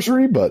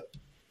Slammiversary, but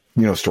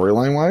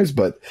storyline wise,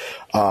 but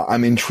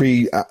I'm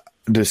intrigued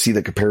to see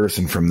the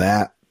comparison from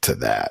that to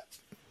that.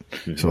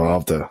 Mm-hmm. So I'll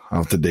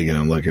have to dig in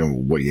and look at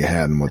what you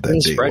had and what that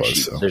date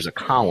was. So. There's a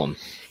column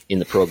in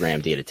the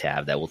program data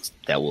tab that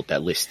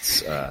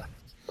lists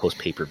post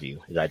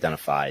pay-per-view. It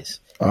identifies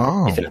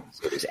if an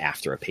episode is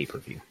after a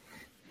pay-per-view.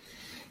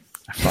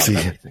 I thought of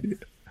everything.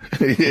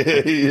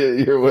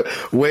 You're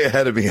way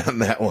ahead of me on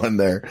that one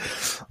there.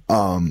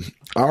 All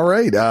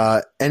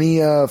right.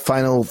 Any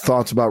final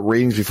thoughts about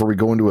ratings before we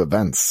go into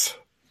events?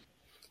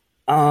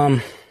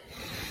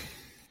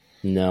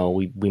 No,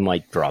 we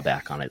might draw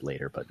back on it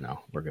later, but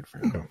no, we're good for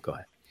now. Go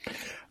ahead.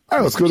 All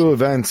right, let's go to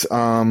events.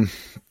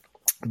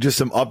 Just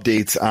some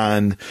updates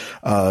on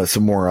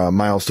some more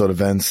milestone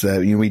events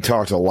that we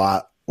talked a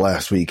lot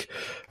last week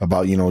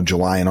about,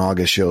 July and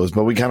August shows,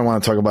 but we kind of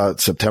want to talk about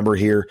September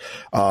here.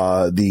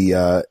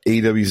 The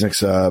AEW's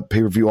next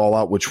pay-per-view All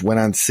Out, which went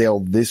on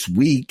sale this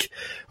week,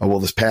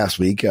 this past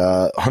week,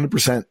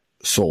 100%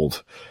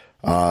 sold.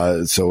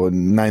 So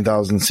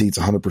 9,000 seats,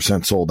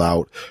 100% sold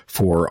out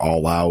for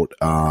All Out.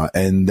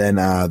 And then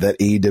that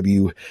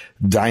AEW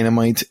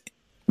Dynamite,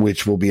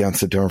 which will be on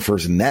September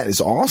 1st, and that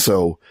is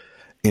also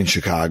in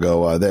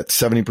Chicago. That's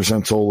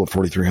 70% sold with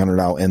 4,300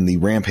 out, and the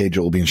Rampage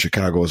will be in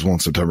Chicago as well on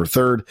September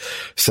 3rd,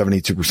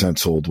 72%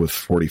 sold with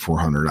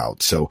 4,400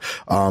 out. So,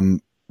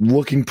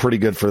 looking pretty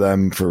good for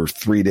them for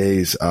 3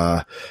 days,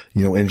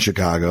 in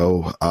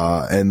Chicago,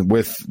 and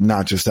with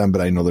not just them,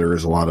 but I know there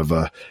is a lot of,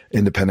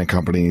 independent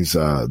companies,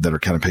 that are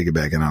kind of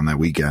piggybacking on that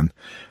weekend,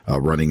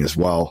 running as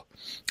well.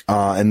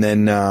 And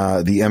then,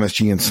 the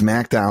MSG and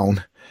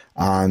SmackDown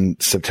on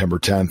September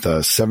 10th,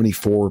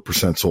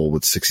 74% sold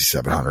with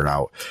 6,700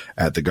 out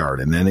at the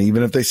Garden. And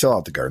even if they sell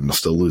out the Garden, they'll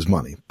still lose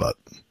money, but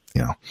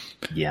Yeah.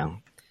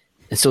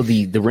 And so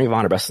the Ring of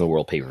Honor Best in the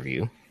World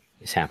pay-per-view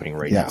is happening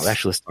right now.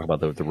 Actually, let's talk about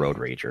the Road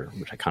Rager,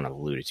 which I kind of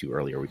alluded to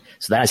earlier.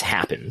 So that has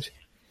happened.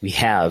 We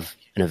have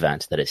an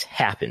event that has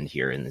happened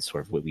here in this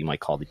sort of what we might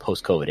call the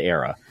post-COVID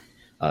era,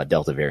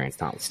 Delta variants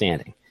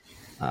notwithstanding.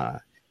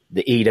 The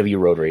AEW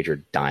Road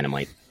Rager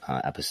Dynamite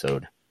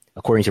episode,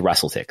 according to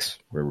WrestleTix,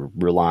 we're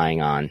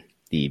relying on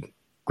the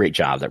great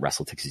job that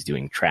WrestleTix is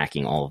doing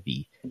tracking all of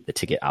the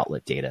ticket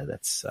outlet data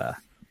that's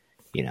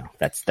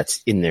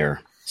in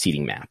their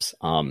seating maps.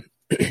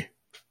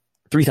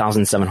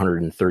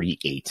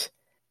 3,738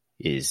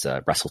 is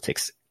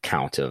WrestleTix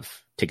count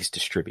of tickets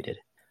distributed.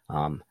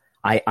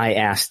 I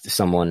asked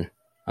someone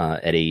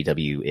at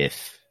AEW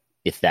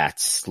if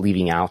that's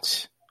leaving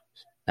out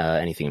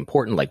anything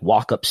important like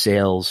walk-up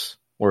sales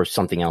or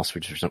something else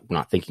which we're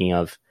not thinking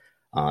of.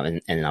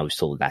 And I was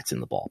told that's in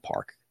the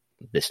ballpark,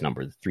 this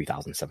number,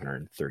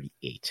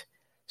 3,738.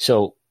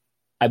 So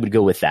I would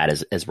go with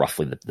that as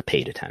roughly the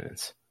paid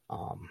attendance.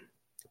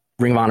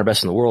 Ring of Honor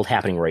Best in the World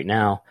happening right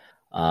now.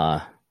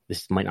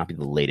 This might not be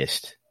the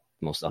latest,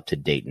 most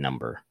up-to-date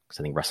number,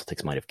 because I think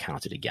WrestleTix might have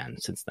counted again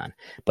since then.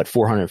 But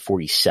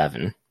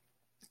 447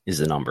 is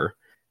the number.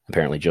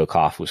 Apparently Joe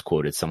Koff was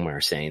quoted somewhere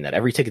saying that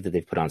every ticket that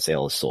they've put on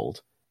sale is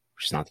sold,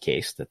 which is not the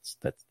case.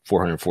 That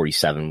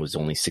 447 was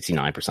only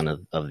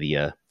 69% of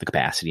the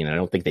capacity, and I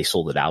don't think they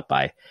sold it out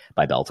by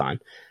bell time.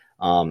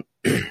 But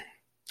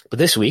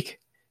this week,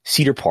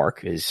 Cedar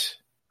Park is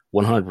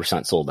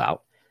 100% sold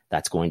out.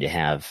 That's going to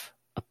have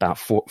about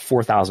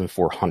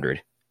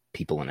 4,400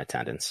 people in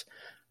attendance.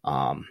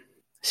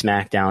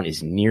 SmackDown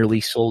is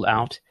nearly sold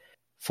out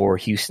for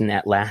Houston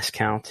at last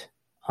count.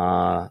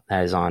 That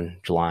is on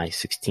July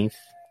 16th,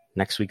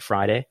 next week,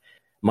 Friday.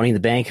 Money in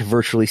the Bank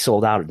virtually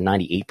sold out at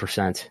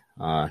 98%,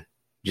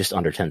 just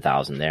under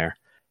 10,000 there.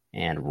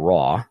 And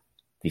Raw,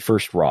 the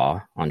first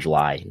Raw on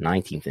July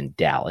 19th in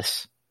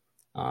Dallas,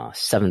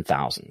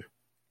 7,000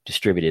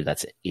 distributed.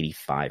 That's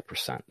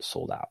 85%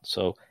 sold out.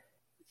 So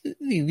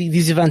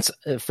these events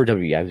for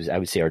WWE, I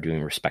would say, are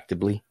doing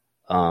respectably.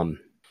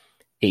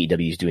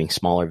 AEW is doing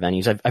smaller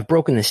venues. I've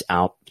broken this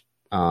out.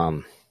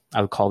 I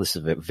would call this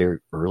a very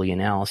early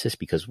analysis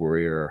because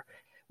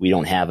we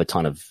don't have a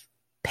ton of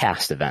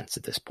past events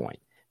at this point.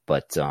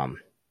 But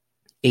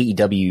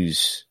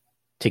AEW's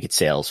ticket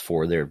sales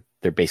for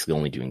they're basically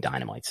only doing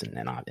Dynamites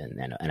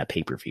and a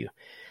pay-per-view,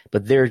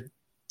 but their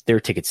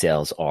ticket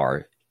sales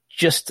are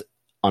just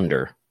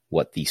under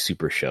what the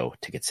Super Show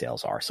ticket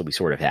sales are. So we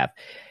sort of have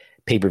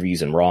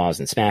pay-per-views and Raws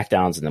and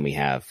SmackDowns, and then we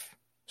have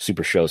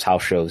Super Shows,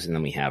 house shows, and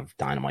then we have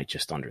Dynamite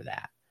just under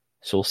that.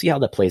 So we'll see how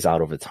that plays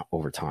out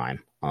over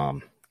time.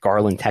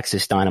 Garland,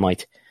 Texas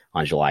Dynamite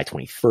on July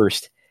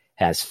 21st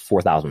has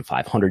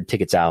 4,500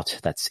 tickets out.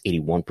 That's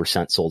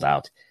 81% sold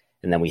out.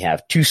 And then we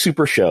have two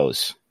Super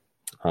Shows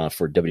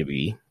for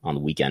WWE on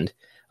the weekend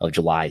of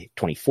July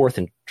 24th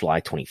and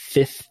July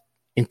 25th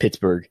in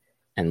Pittsburgh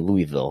and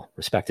Louisville,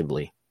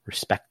 respectively.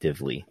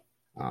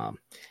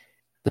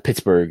 The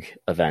Pittsburgh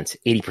event,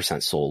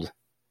 80% sold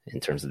in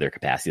terms of their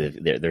capacity.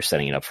 They're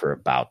setting it up for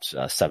about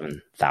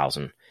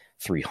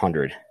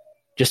 7,300,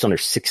 just under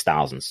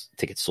 6,000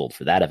 tickets sold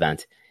for that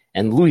event.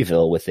 And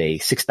Louisville with a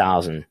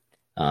 6,000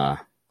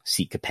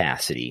 seat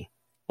capacity,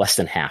 less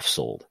than half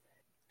sold.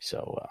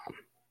 So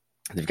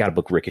they've got to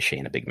book Ricochet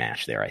in a big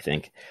match there, I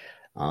think.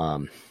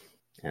 And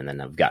then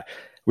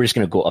we're just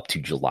going to go up to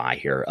July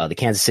here. The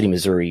Kansas City,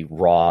 Missouri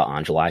Raw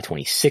on July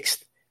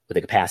 26th with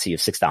a capacity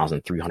of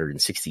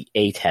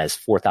 6,368 has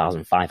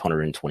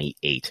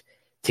 4,528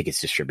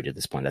 tickets distributed at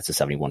this point. That's a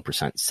 71%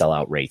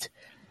 sellout rate.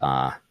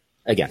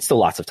 Again, still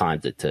lots of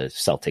time to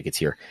sell tickets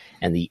here.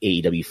 And the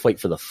AEW Fight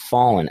for the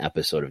Fallen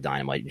episode of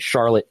Dynamite in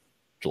Charlotte,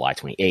 July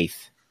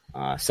 28th,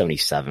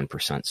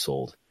 77%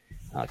 sold,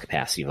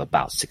 capacity of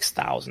about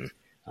 6,000,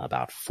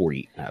 about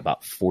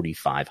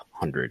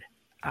 4,500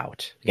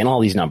 out. Again, all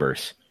these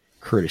numbers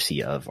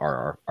courtesy of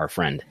our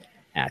friend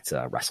at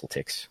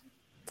WrestleTix.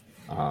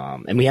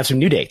 And we have some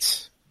new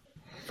dates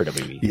for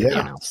WWE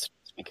announced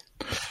this week.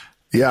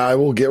 Yeah, I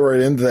will get right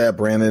into that,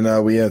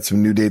 Brandon. We had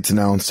some new dates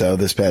announced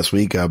this past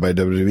week by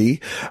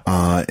WWE,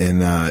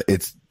 and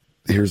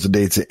here's the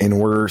dates in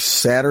order.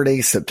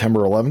 Saturday,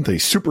 September 11th, a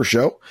Super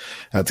Show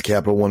at the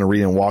Capital One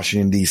Arena in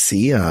Washington,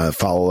 D.C.,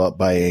 followed up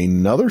by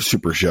another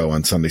Super Show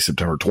on Sunday,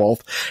 September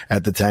 12th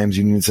at the Times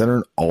Union Center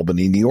in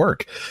Albany, New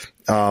York.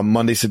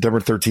 Monday, September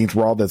 13th,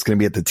 Raw, that's going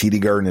to be at the TD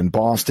Garden in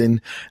Boston.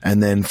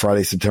 And then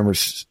Friday, September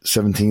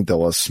 17th,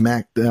 they'll have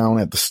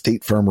SmackDown at the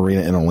State Farm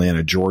Arena in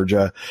Atlanta,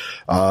 Georgia.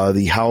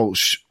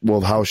 The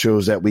World House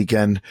shows that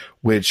weekend,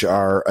 which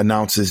are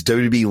announced as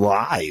WWE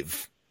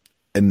Live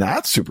and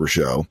not Super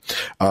Show,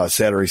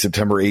 Saturday,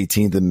 September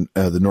 18th in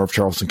the North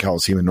Charleston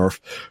Coliseum in North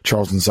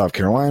Charleston, South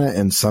Carolina,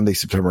 and Sunday,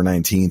 September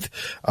 19th,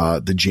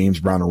 the James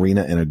Brown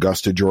Arena in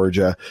Augusta,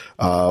 Georgia.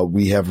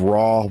 We have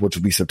Raw, which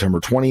will be September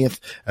 20th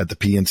at the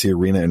PNC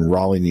Arena in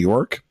Raleigh, New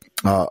York.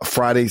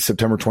 Friday,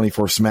 September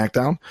 24th,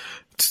 SmackDown.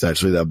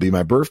 That'll be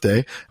my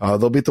birthday.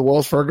 They'll be at the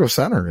Wells Fargo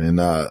Center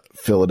in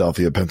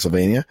Philadelphia,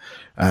 Pennsylvania.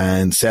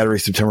 And Saturday,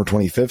 September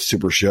 25th,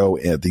 Super Show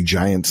at the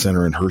Giant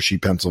Center in Hershey,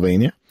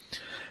 Pennsylvania.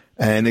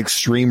 And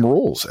Extreme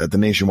Rules at the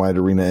Nationwide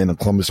Arena in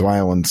Columbus,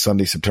 Ohio on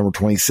Sunday, September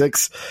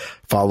 26th,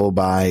 followed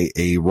by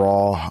a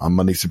Raw on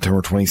Monday,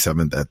 September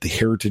 27th at the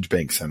Heritage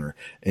Bank Center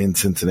in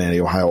Cincinnati,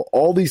 Ohio.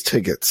 All these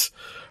tickets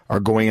are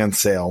going on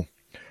sale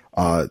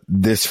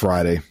this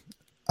Friday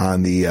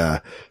on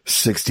the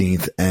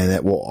 16th, and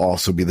that will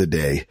also be the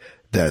day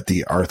that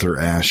the Arthur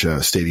Ashe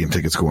Stadium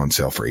tickets go on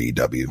sale for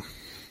AEW.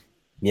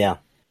 Yeah.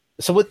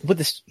 So what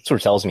this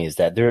sort of tells me is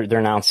that they're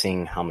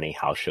announcing how many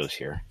house shows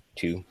here?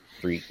 2,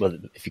 3, well,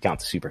 if you count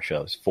the Super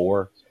shows,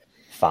 4,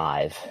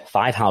 5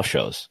 house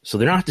shows. So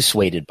they're not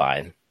dissuaded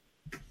by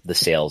the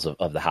sales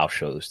of the house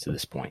shows to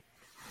this point.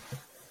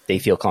 They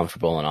feel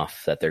comfortable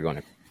enough that they're going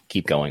to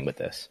keep going with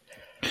this.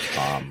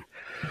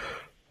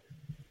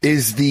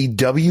 Is the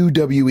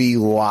WWE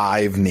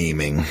Live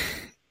naming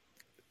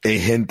a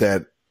hint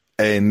that,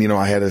 and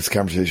I had this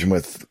conversation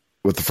with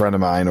a friend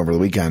of mine over the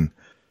weekend,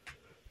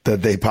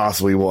 that they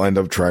possibly will end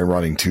up trying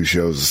running 2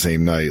 shows the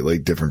same night,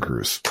 like different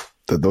crews?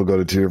 That they'll go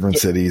to 2 different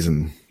cities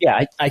and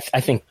I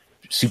think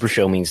Super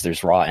Show means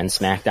there's Raw and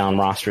SmackDown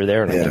roster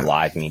there, and I think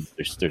Live means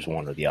there's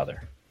one or the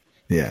other.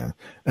 Yeah,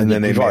 and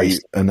then they might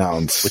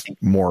announce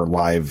more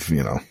live.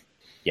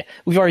 Yeah,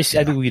 we've already.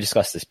 I think we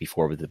discussed this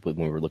before when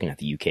we were looking at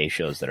the UK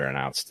shows that are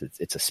announced.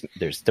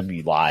 There's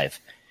W Live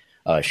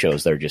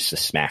shows that are just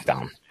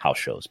SmackDown house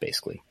shows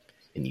basically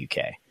in the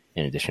UK,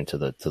 in addition to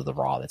the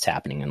Raw that's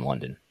happening in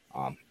London.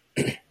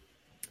 But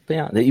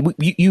yeah,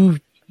 you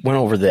went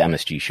over the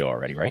MSG show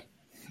already, right?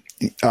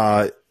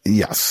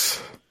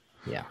 Yes.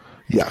 Yeah.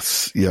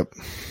 Yes. Yep.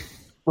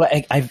 Well,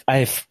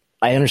 I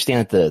understand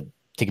that the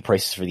ticket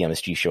prices for the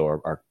MSG show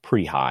are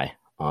pretty high.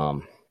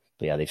 But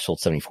yeah, they've sold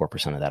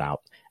 74% of that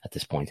out at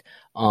this point.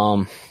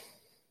 It'll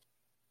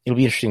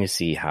be interesting to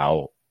see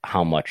how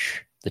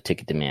much the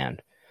ticket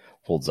demand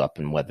holds up,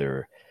 and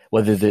whether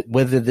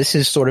this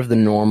is sort of the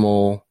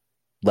normal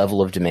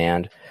level of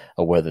demand,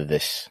 or whether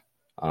this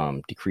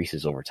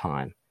decreases over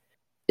time.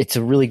 It's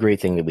a really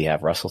great thing that we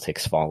have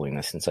WrestleTix following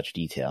this in such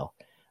detail.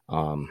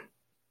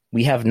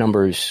 We have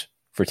numbers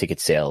for ticket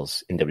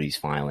sales in WWE's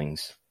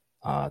filings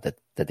that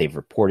they've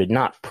reported,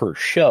 not per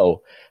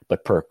show,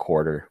 but per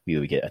quarter. We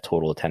would get a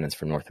total attendance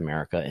for North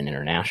America and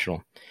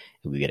international.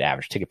 We would get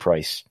average ticket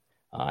price,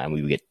 and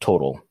we would get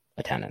total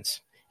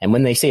attendance. And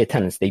when they say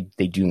attendance, they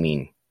do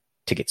mean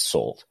tickets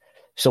sold.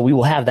 So we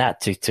will have that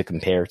to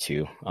compare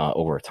to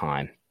over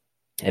time.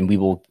 And we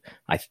will,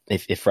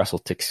 if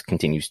WrestleTix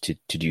continues to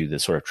do the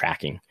sort of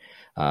tracking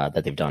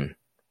that they've done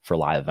for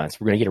live events,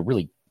 we're going to get a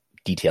really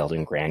detailed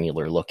and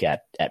granular look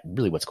at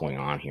really what's going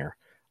on here,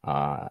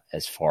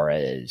 as far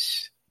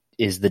as,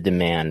 is the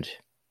demand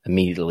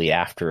immediately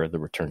after the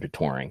return to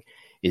touring,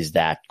 is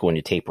that going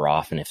to taper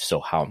off? And if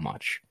so, how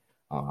much?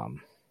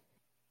 I'm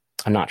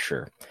not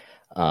sure.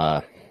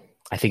 I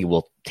think it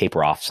will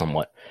taper off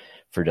somewhat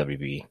for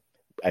WWE.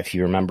 If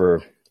you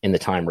remember, in the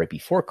time right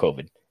before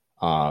COVID,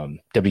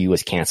 WWE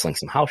was canceling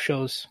some house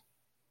shows.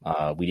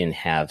 We didn't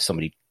have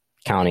somebody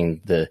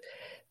counting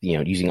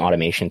using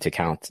automation to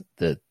count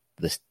the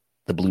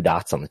blue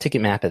dots on the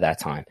ticket map at that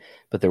time.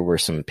 But there were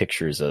some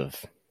pictures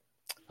of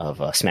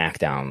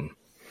SmackDown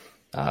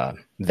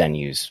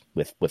venues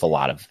with a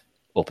lot of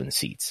open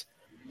seats.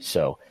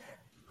 So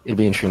it'll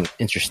be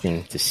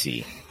interesting to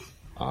see.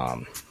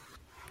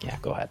 Yeah,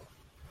 go ahead.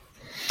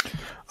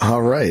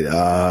 All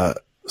right.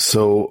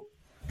 So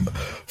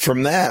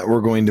from that,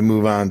 we're going to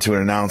move on to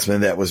an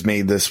announcement that was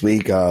made this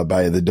week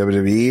by the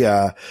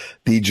WWE.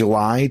 The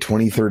July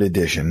 23rd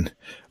edition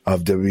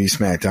of WWE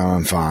SmackDown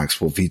on Fox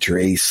will feature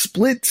a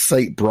split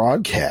site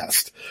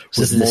broadcast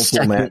with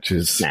multiple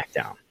matches.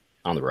 SmackDown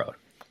on the road.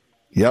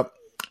 Yep.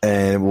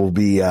 And it will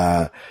be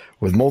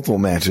with multiple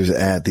matches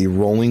at the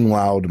Rolling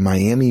Loud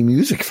Miami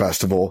Music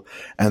Festival,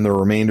 and the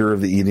remainder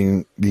of the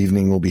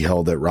evening will be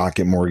held at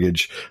Rocket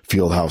Mortgage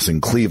Fieldhouse in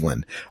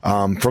Cleveland.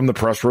 From the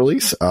press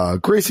release,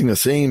 gracing the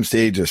same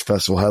stage as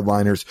festival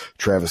headliners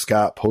Travis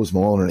Scott, Post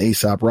Malone, and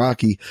A$AP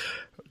Rocky,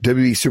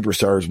 WWE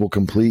superstars will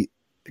compete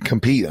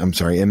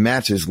in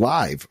matches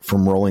live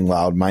from Rolling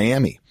Loud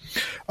Miami.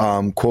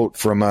 Quote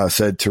from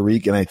said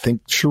Tariq, and I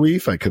think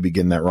Sharif, I could be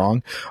getting that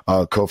wrong,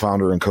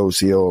 co-founder and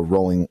co-CEO of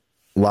Rolling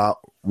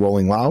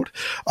Loud.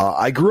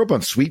 I grew up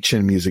on Sweet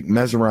Chin music,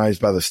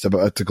 mesmerized by the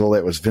spectacle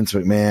that was Vince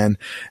McMahon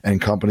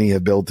and company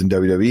have built in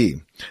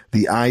WWE.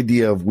 The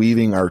idea of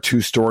weaving our two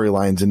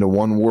storylines into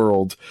one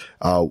world,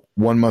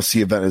 one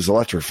must-see event is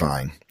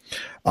electrifying.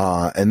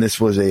 And this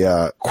was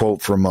a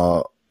quote from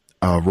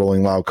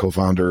Rolling Loud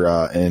co-founder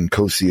and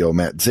co-CEO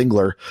Matt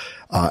Ziegler.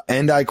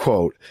 And I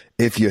quote,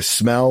 "If you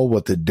smell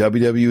what the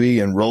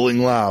WWE and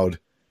Rolling Loud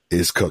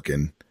is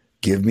cooking,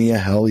 give me a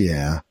hell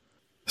yeah."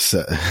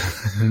 So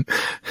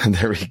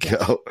there we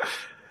go.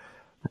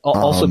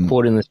 Also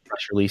quoted in this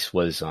press release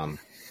was,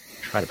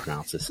 try to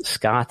pronounce this,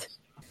 Scott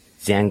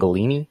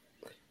Zangolini,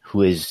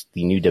 who is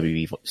the new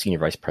WWE Senior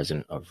Vice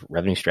President of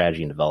Revenue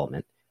Strategy and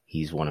Development.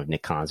 He's one of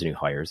Nick Khan's new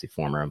hires, a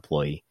former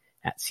employee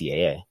at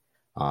CAA.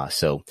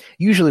 So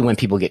usually when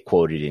people get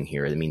quoted in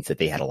here, that means that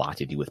they had a lot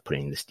to do with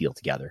putting this deal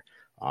together.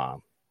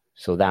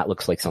 So that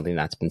looks like something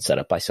that's been set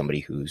up by somebody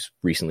who's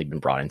recently been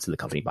brought into the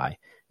company by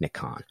Nick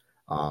Khan.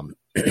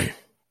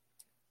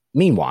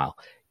 Meanwhile,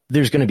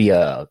 there's going to be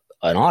an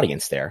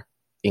audience there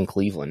in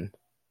Cleveland,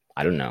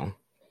 I don't know,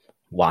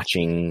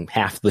 watching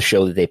half the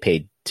show that they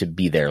paid to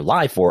be there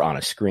live for on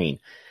a screen.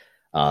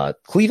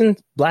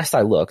 Cleveland, last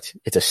I looked,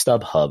 it's a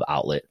StubHub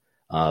outlet,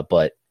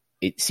 but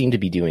it seemed to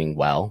be doing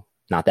well.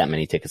 Not that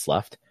many tickets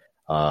left.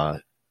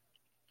 The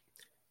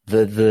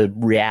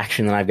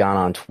reaction that I've got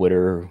on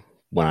Twitter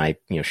when I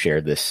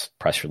shared this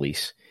press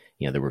release,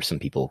 there were some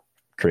people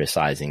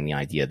criticizing the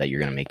idea that you're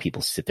going to make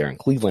people sit there in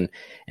Cleveland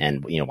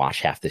and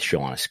watch half this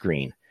show on a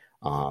screen.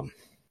 I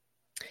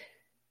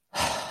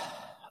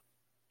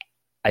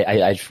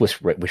just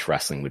wish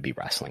wrestling would be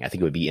wrestling. I think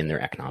it would be in their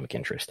economic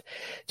interest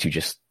to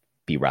just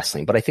be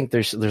wrestling. But I think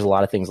there's a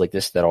lot of things like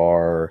this that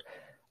are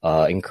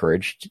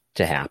encouraged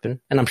to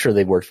happen, and I'm sure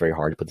they've worked very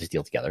hard to put this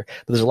deal together.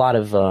 But there's a lot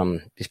of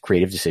these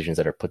creative decisions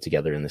that are put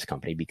together in this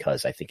company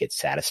because I think it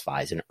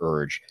satisfies an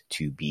urge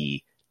to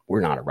be. We're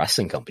not a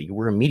wrestling company.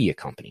 We're a media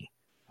company.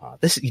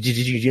 Did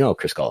you know,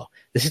 Chris Gullo?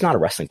 This is not a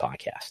wrestling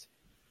podcast.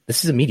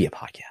 This is a media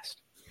podcast.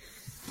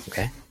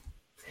 Okay.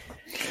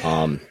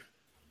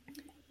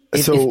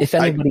 If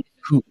anybody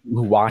who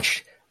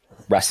watched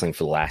wrestling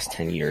for the last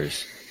 10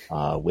 years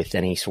with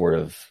any sort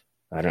of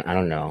I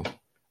don't know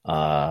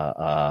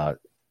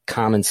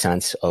common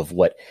sense of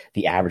what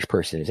the average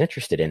person is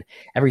interested in,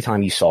 every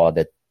time you saw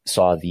the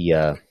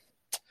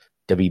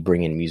WWE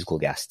bring in musical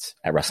guests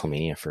at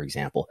WrestleMania, for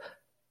example,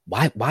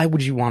 why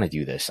would you want to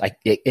do this?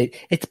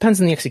 It depends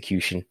on the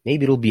execution.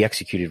 Maybe it'll be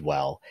executed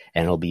well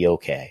and it'll be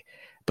okay.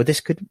 But this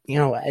could,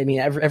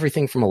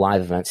 everything from a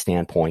live event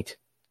standpoint,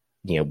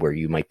 where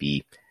you might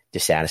be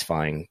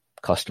dissatisfying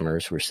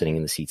customers who are sitting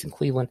in the seats in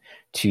Cleveland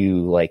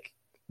to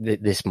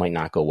this might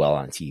not go well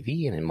on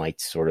TV, and it might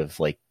sort of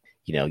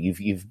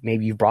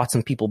you've brought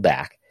some people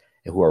back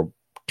who are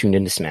tuned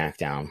into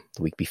SmackDown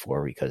the week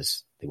before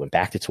because they went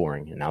back to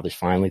touring, and now there's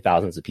finally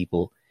thousands of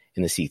people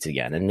in the seats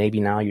again. And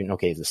maybe now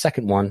the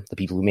second one, the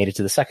people who made it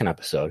to the second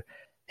episode,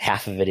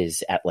 half of it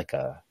is at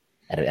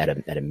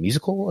a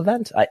musical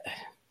event.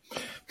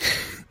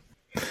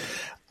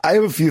 I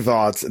have a few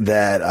thoughts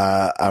that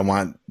I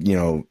want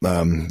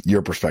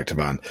your perspective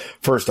on.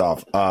 First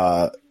off,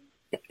 I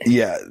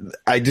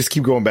just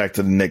keep going back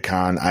to the Nick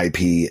Khan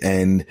IP,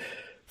 and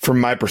from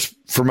my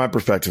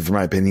perspective, from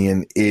my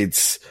opinion,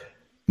 it's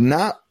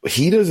not.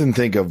 He doesn't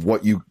think of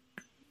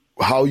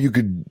how you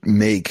could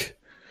make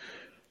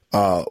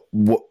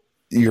what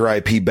your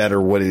IP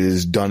better, what it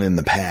is done in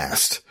the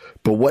past,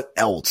 but what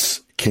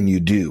else can you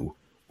do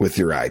with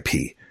your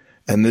IP?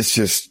 And this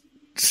just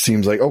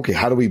seems like, okay,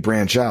 how do we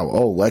branch out?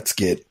 Oh, let's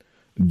get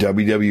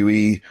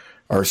WWE,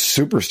 our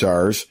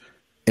superstars,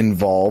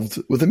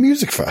 involved with a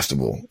music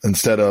festival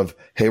instead of,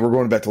 hey, we're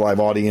going back to live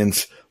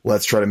audience.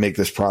 Let's try to make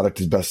this product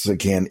as best as it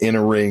can in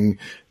a ring,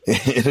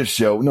 in a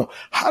show. No,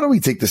 how do we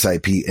take this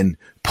IP and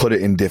put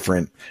it in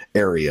different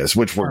areas,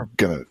 which we're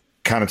going to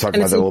kind of talk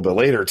about that a little bit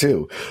later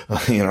too,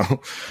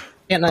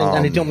 And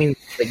I don't mean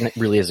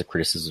really as a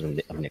criticism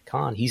of Nick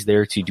Khan. He's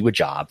there to do a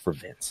job for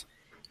Vince.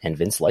 And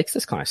Vince likes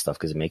this kind of stuff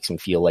because it makes him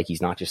feel like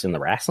he's not just in the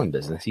wrestling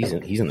business; he's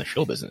in the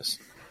show business.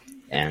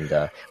 And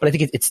but I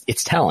think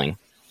it's telling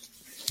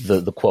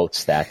the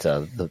quotes that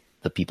the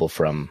people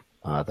from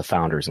the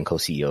founders and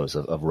co-CEOs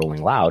of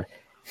Rolling Loud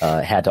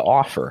had to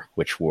offer,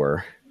 which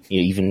were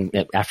even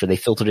after they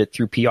filtered it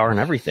through PR and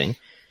everything,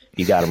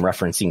 you got them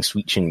referencing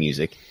Sweet Chin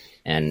music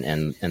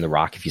and The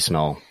Rock, if you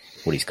smell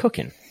what he's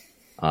cooking.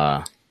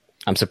 I'm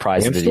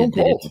surprised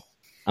that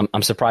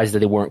I'm surprised that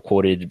they weren't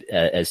quoted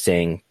as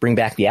saying, bring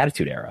back the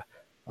Attitude Era.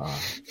 Yeah,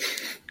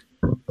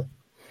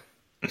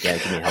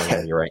 give me a hell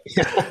yeah, you're right.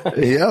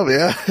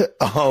 Yeah.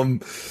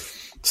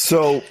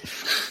 So,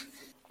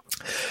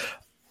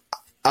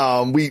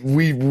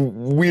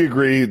 we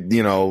agree,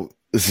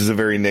 this is a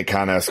very Nick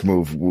Khan-esque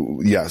move.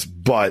 Yes.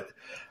 But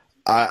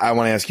I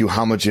want to ask you,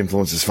 how much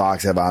influence does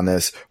Fox have on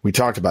this? We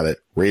talked about it.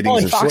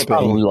 Ratings are Fox slipping.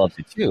 Probably loves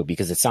it too,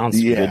 because it sounds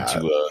good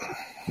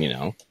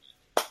to,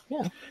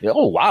 Yeah.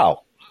 Oh,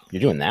 wow.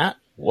 You're doing that?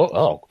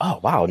 Whoa. Oh,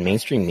 wow.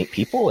 Mainstream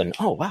people. And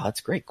oh, wow.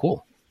 That's great.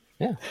 Cool.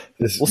 Yeah.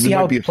 We'll see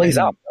how it plays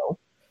out, though.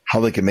 How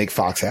they can make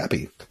Fox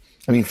happy.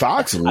 I mean,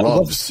 Fox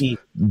loves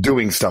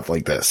doing stuff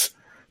like this.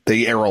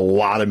 They air a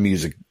lot of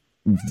music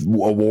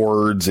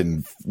awards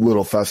and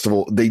little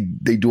festival. They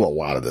do a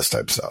lot of this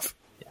type of stuff.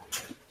 Yeah.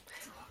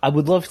 I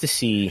would love to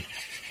see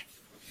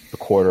the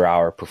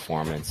quarter-hour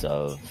performance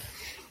of,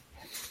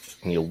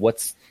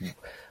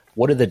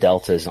 what are the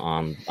deltas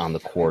on the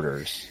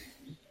quarters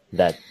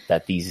that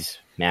these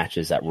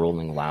matches that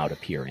Rolling Loud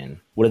appear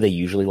in? What are they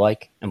usually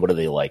like, and what are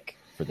they like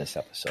for this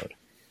episode?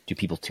 Do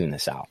people tune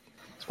this out?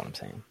 That's what I'm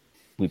saying.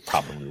 We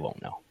probably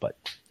won't know, but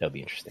that'll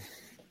be interesting.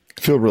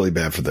 I feel really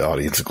bad for the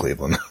audience in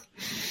Cleveland.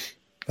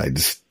 They're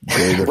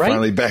right?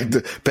 Finally back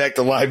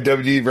to live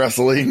WWE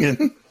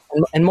wrestling,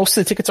 and most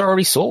of the tickets are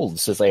already sold.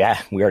 So it's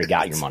like, we already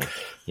got your money,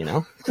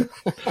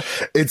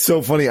 It's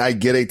so funny. I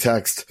get a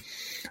text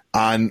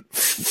on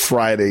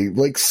Friday,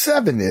 like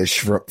 7-ish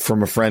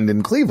from a friend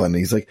in Cleveland.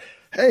 He's like,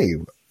 "Hey,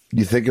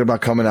 you thinking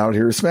about coming out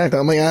here to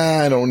SmackDown?" I'm like,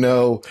 I don't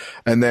know.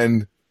 And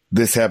then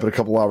this happened a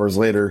couple hours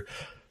later.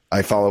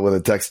 I follow with a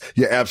text.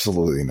 Yeah,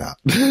 absolutely not.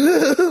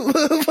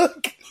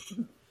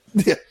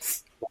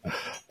 Yes.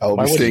 I'll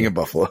be staying in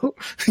Buffalo.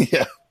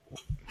 Yeah.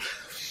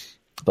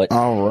 But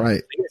all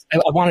right.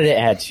 I wanted to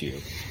add to,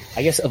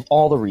 I guess, of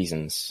all the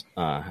reasons,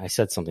 I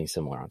said something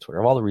similar on Twitter,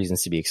 of all the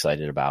reasons to be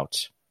excited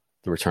about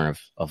the return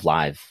of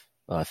live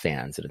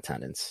fans in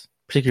attendance,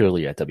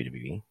 particularly at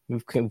WWE.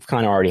 We've kind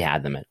of already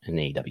had them in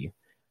AEW.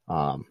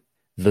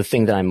 The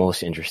thing that I'm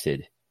most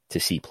interested to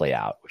see play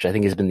out, which I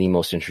think has been the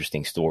most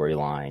interesting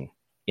storyline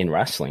in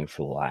wrestling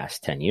for the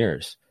last 10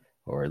 years,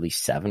 or at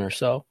least 7 or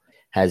so,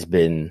 has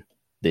been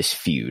this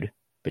feud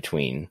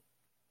between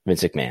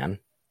Vince McMahon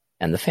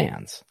and the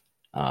fans.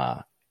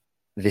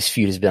 This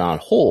feud has been on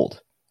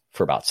hold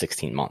for about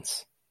 16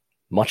 months,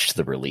 much to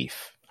the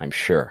relief, I'm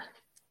sure,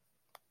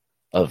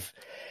 of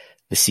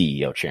the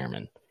CEO,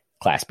 chairman,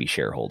 Class B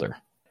shareholder.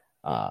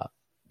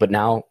 But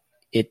now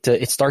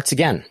it starts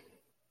again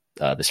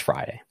this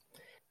Friday,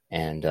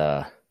 and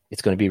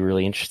it's going to be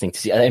really interesting to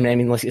see. I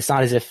mean, it's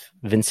not as if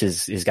Vince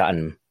has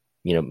gotten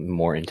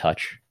more in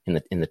touch in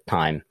the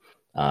time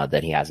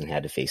that he hasn't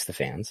had to face the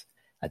fans.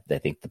 I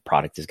think the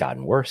product has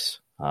gotten worse.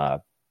 Our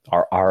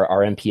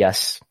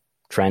NPS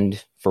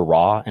trend for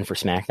Raw and for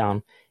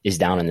SmackDown is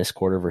down in this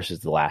quarter versus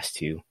the last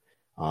two.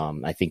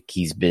 I think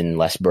he's been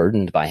less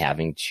burdened by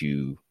having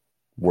to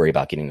worry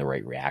about getting the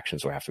right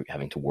reactions or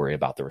having to worry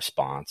about the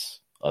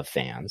response of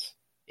fans.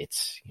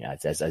 It's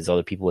as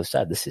other people have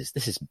said, this is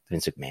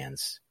Vince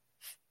McMahon's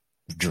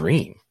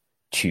dream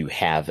to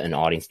have an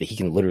audience that he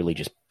can literally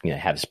just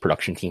have his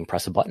production team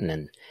press a button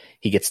and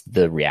he gets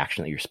the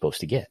reaction that you're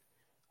supposed to get.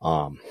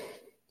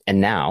 And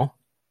now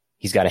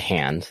he's got to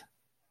hand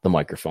the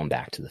microphone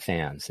back to the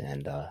fans.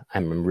 And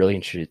I'm really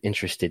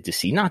interested to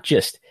see not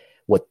just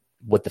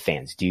what the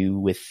fans do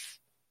with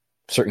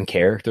certain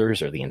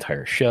characters or the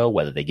entire show,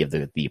 whether they give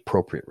the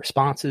appropriate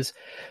responses,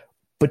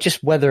 but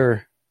just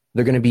whether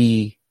they're going to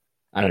be,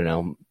 I don't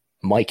know,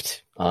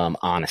 mic'd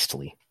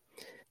honestly.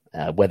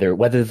 Whether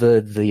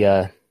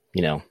the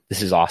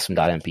this is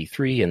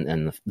awesome.mp3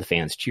 and the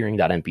fans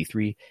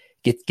cheering.mp3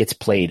 gets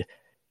played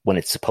when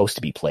it's supposed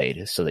to be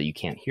played so that you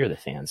can't hear the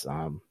fans.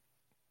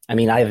 I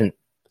mean, I haven't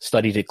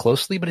studied it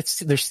closely, but it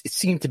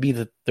seemed to be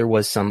that there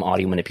was some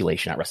audio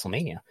manipulation at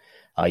WrestleMania.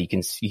 You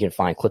can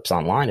find clips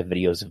online of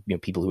videos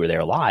of people who were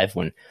there live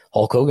when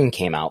Hulk Hogan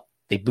came out.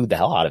 They booed the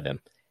hell out of him,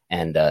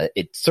 and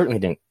it certainly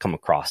didn't come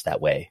across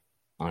that way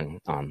on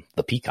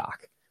the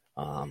Peacock.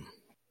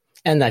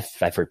 And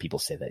I've heard people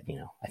say that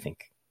I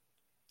think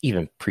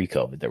even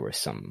pre-COVID there was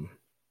some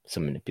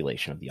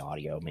manipulation of the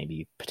audio,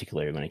 maybe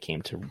particularly when it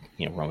came to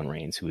Roman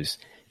Reigns, who was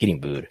getting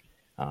booed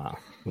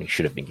when he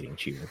should have been getting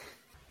cheered.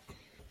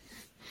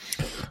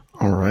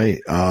 All right.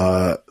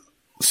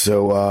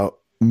 So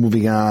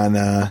moving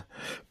on,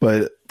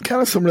 but kind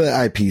of some of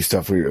the IP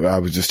stuff I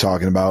was just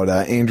talking about.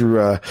 Andrew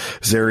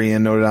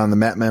Zarian noted on the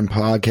Mat Men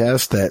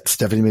podcast that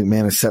Stephanie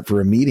McMahon is set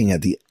for a meeting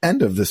at the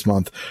end of this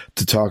month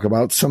to talk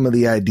about some of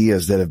the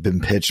ideas that have been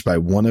pitched by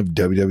one of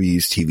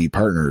WWE's TV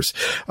partners.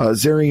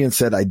 Zarian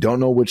said, "I don't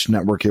know which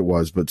network it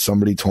was, but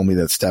somebody told me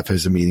that Steph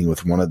has a meeting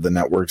with one of the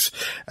networks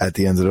at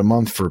the end of the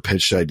month for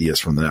pitched ideas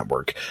from the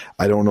network.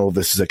 I don't know if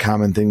this is a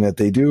common thing that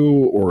they do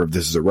or if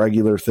this is a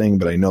regular thing,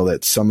 but I know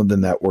that some of the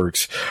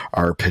networks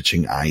are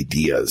pitching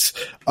ideas."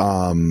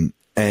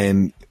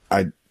 And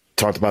I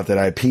talked about that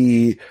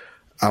IP.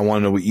 I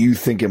want to know what you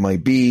think it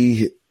might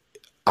be.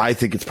 I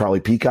think it's probably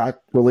Peacock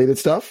related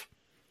stuff.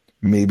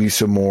 Maybe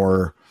some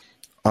more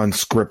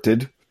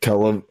unscripted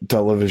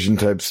television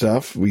type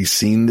stuff. We've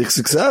seen the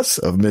success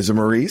of Miz and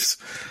Maurice,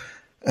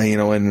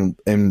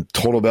 and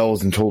Total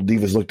Bellas and Total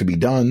Divas look to be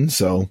done.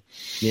 So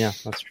yeah,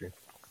 that's true.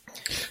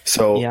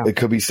 So yeah. It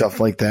could be stuff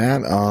like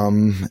that.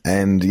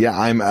 And yeah,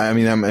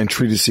 I'm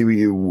intrigued to see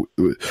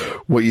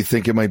what you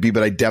think it might be,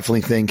 but I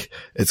definitely think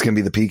it's going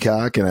to be the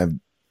Peacock. And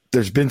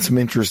there's been some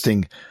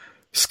interesting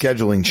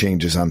scheduling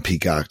changes on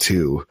Peacock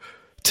too,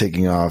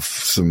 taking off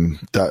some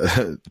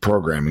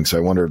programming. So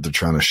I wonder if they're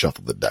trying to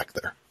shuffle the deck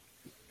there.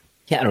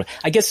 Yeah, I don't know.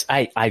 I guess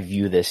I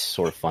view this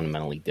sort of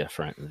fundamentally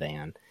different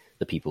than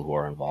the people who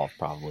are involved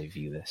probably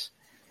view this.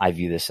 I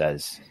view this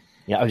as,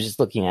 I was just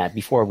looking at,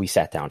 before we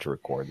sat down to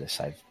record this,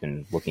 I've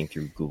been looking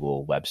through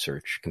Google web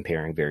search,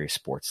 comparing various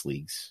sports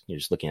leagues,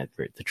 just looking at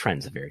the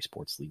trends of various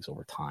sports leagues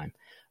over time.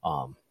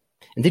 And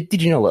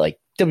did you know that, like,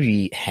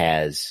 WWE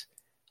has,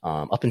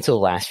 up until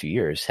the last few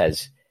years,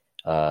 has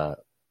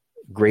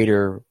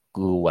greater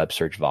Google web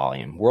search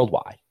volume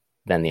worldwide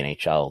than the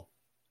NHL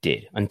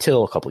did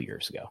until a couple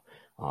years ago.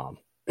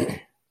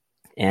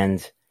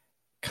 And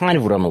kind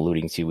of what I'm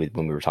alluding to with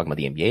when we were talking about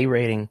the NBA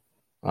rating,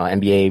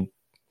 NBA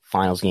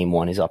Finals Game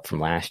 1 is up from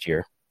last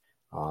year,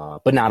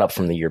 but not up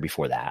from the year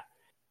before that.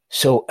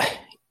 So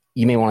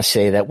you may want to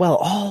say that, well,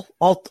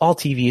 all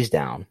TV is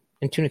down,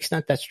 and to an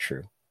extent that's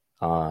true.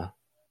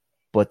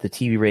 But the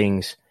TV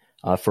ratings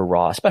for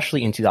Raw,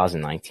 especially in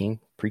 2019,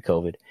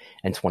 pre-COVID,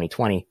 and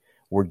 2020,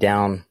 were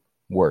down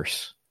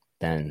worse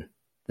than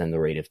the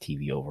rate of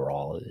TV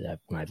overall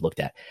when I've looked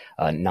at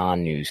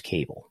non-news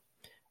cable.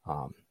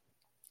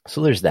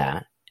 So there's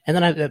that. And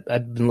then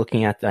I've been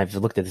I've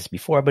looked at this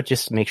before, but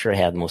just to make sure I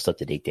had the most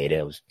up-to-date data,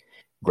 I was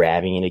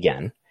grabbing it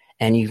again.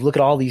 And you look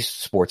at all these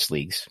sports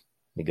leagues,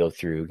 you go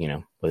through,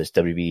 whether it's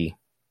WB,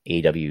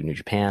 AEW, New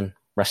Japan,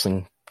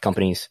 wrestling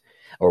companies,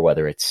 or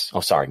whether it's,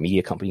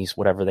 media companies,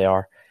 whatever they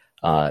are.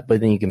 But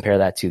then you compare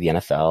that to the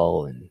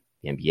NFL and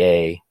the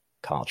NBA,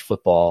 college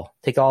football,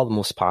 take all the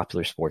most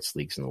popular sports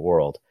leagues in the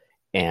world,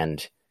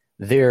 and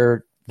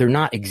they're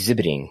not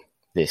exhibiting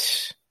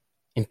this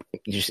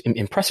just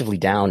impressively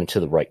down and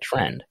to the right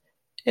trend,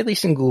 at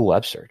least in Google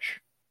web search,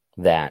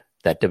 that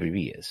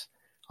WWE is.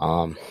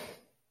 And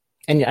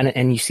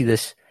you see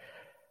this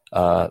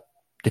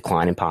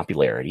decline in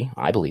popularity,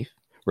 I believe,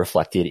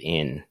 reflected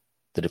in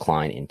the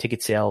decline in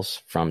ticket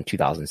sales from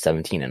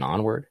 2017 and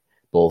onward,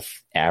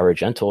 both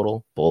average and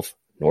total, both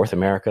North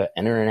America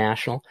and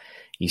international.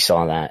 You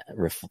saw that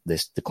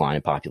this decline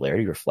in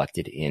popularity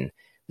reflected in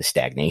the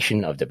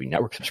stagnation of W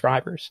Network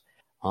subscribers,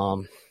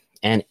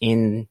 and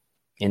in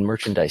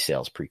merchandise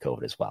sales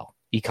pre-COVID as well.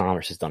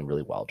 E-commerce has done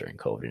really well during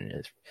COVID, and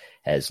it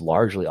has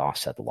largely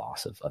offset the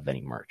loss of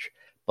any merch.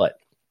 But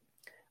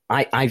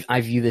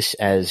I view this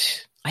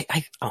as,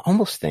 I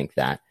almost think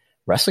that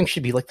wrestling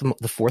should be like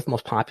the fourth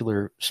most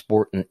popular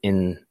sport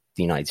in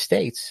the United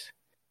States,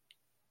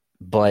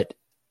 but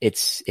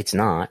it's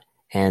not.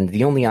 And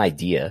the only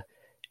idea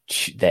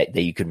that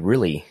you could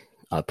really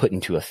put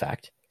into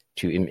effect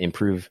to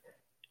improve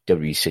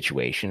WWE's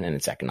situation and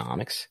its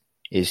economics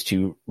is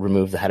to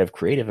remove the head of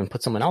creative and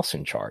put someone else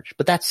in charge.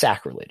 But that's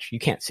sacrilege. You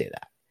can't say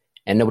that.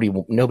 And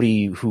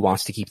nobody who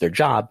wants to keep their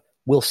job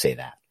will say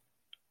that.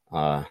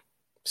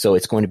 So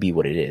it's going to be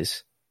what it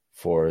is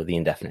for the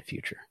indefinite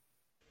future.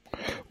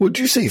 Would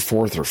you say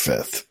fourth or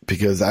fifth?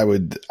 Because I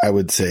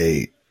would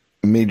say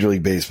Major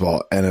League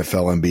Baseball,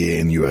 NFL, NBA,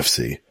 and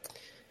UFC,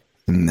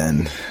 and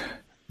then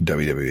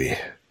WWE.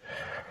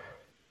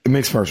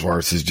 Mixed martial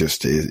arts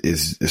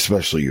is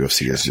especially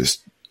UFC is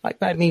just.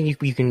 I mean,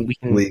 we can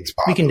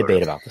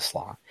debate about the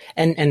slot,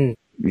 and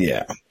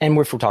yeah, and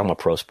if we're talking about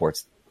pro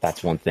sports,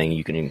 that's one thing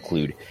you can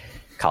include.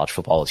 College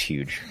football is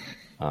huge,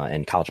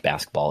 and college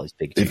basketball is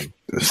big too.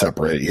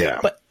 Separate, yeah.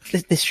 But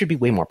this should be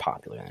way more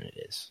popular than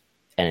it is,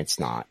 and it's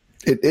not.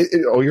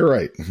 You're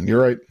right.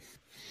 You're right.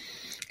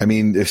 I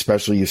mean,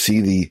 especially you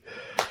see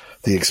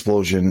the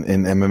explosion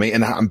in MMA,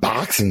 and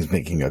boxing's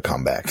making a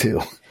comeback too.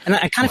 And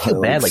I kind of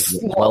feel bad, like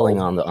dwelling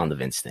on the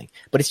Vince thing,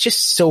 but it's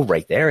just so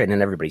right there and in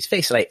everybody's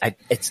face. And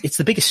it's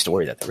the biggest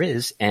story that there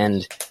is,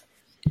 and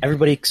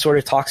everybody sort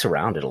of talks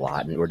around it a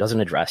lot or doesn't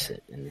address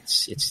it, and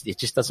it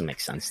just doesn't make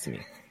sense to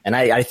me. And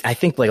I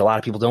think like a lot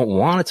of people don't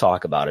want to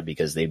talk about it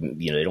because they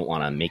don't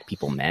want to make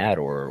people mad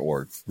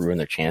or ruin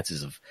their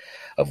chances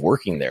of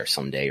working there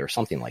someday or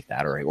something like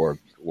that, or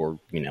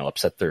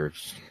upset their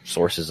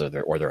sources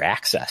or their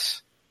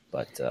access.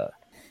 But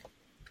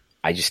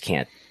I just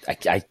can't.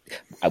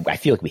 I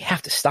feel like we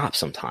have to stop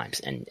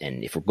sometimes, and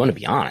if we're going to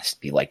be honest,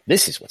 be like,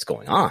 this is what's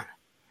going on.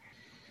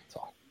 That's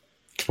all.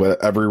 It's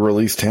what every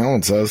release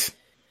talent says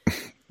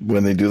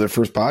when they do their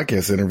first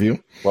podcast interview.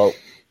 Well,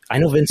 I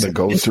know Vince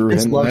loves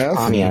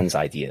Amien's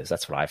ideas.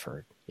 That's what I've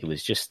heard. It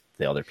was just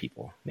the other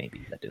people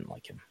maybe that didn't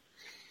like him.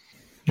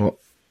 Well,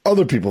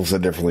 other people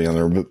said differently on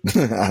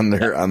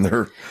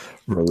their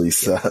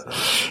release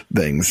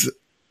things.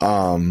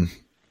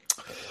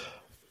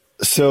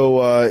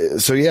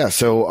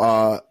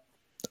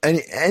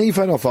 Any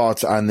final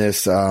thoughts on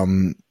this?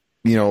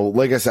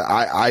 Like I said,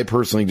 I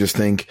personally just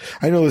think,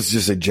 I know this is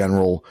just a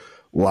general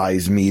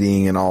lies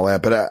meeting and all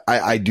that, but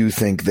I do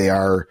think they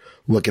are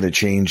looking to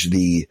change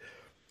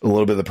a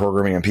little bit of the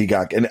programming on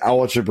Peacock. And I'll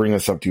let you bring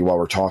this up to you while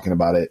we're talking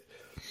about it.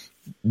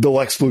 The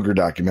Lex Luger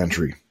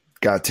documentary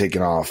got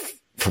taken off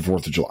for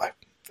 4th of July.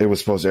 It was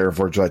supposed to air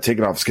 4th of July,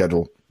 taken off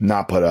schedule,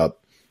 not put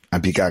up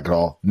on Peacock at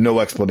all.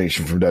 No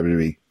explanation from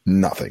WWE,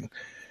 nothing.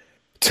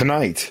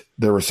 Tonight,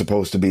 there was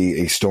supposed to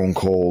be a Stone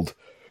Cold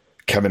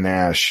Kevin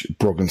Nash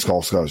Broken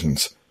Skull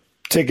discussions.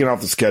 Taken off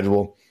the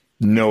schedule,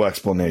 no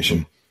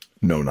explanation.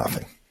 know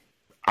nothing.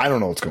 I don't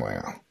know what's going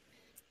on.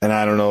 And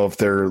I don't know if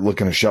they're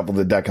looking to shuffle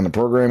the deck in the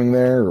programming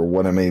there or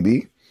what it may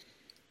be.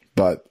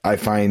 But I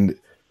find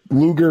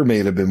Luger may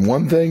have been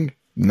one thing.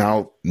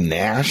 Now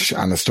Nash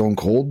on a Stone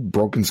Cold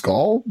broken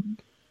skull.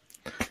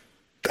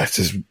 That's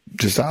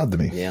just odd to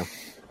me. Yeah.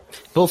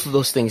 Both of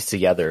those things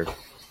together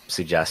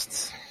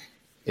suggests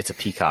it's a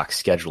Peacock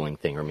scheduling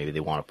thing, or maybe they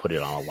want to put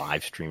it on a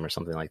live stream or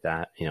something like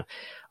that.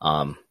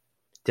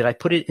 Did I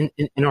put it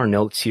in our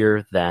notes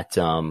here that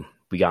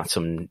we got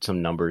some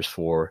numbers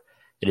for?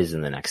 It is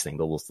in the next thing,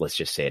 but let's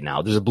just say it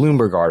now. There's a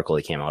Bloomberg article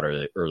that came out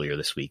earlier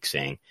this week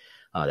saying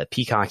that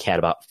Peacock had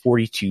about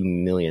 42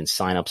 million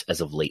signups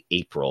as of late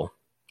April.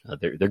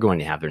 They're going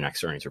to have their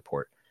next earnings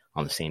report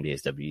on the same day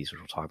as WB's,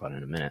 which we'll talk about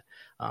in a minute.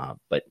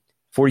 But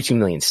 42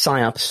 million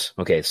signups.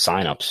 Okay,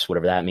 signups,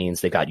 whatever that means.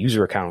 They've got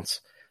user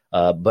accounts,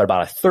 but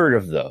about a third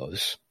of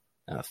those,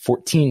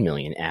 14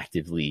 million,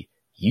 actively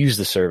use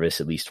the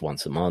service at least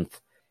once a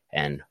month,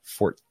 and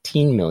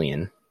 14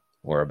 million,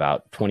 or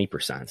about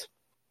 20%.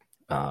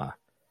 Of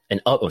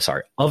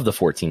the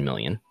 14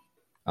 million,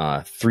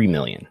 3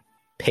 million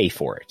pay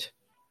for it.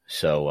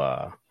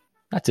 So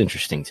that's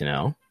interesting to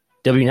know.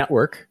 W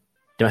Network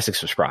domestic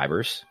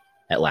subscribers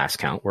at last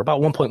count were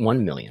about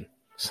 1.1 million.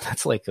 So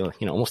that's like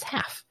almost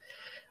half.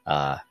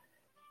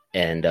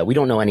 And we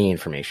don't know any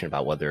information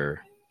about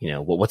whether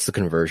what's the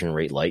conversion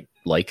rate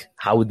like.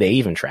 How would they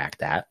even track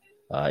that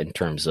in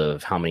terms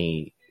of how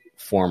many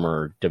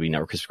former W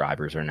Network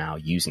subscribers are now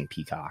using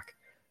Peacock?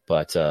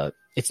 But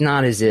it's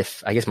not as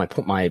if, I guess my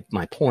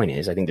point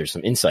is, I think there's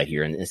some insight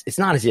here, and it's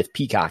not as if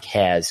Peacock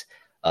has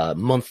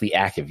monthly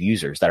active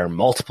users that are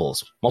multiple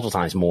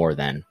times more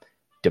than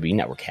W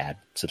Network had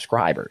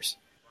subscribers.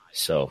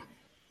 So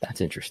that's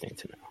interesting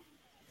to know.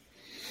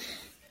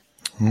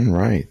 All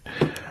right.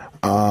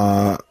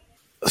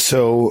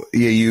 So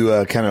yeah,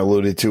 you kind of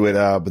alluded to it,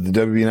 but the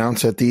W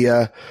announced that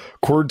the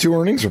quarter 2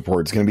 earnings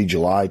report is going to be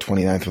July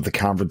 29th with a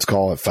conference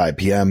call at 5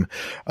 p.m.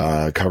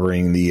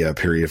 Covering the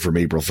period from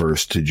April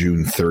 1st to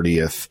June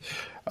 30th.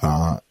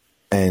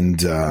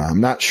 And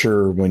I'm not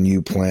sure when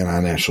you plan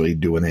on actually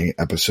doing an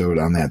episode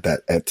on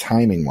that at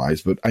timing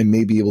wise, but I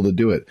may be able to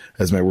do it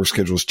as my work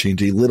schedule's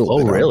changed a little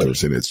bit. Really?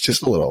 And it's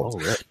just a little,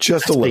 really?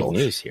 just That's a little. Big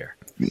news here.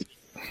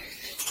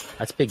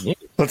 That's big news.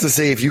 Let's just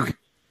say if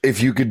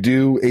you could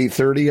do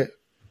 8:30,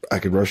 I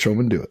could rush home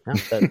and do it.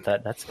 No,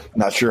 that's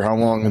not sure how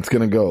long it's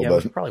going to go, yeah, but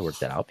we could probably work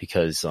that out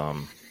because so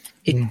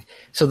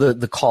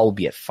the call will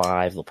be at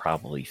 5. They'll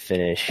probably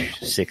finish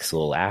 6, a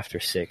little after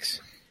 6,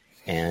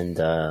 and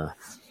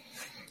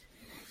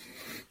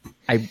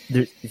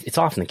it's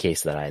often the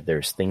case that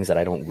there's things that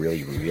I don't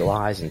really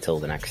realize until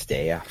the next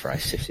day after I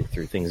sifted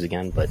through things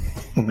again. But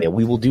yeah,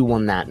 we will do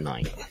one that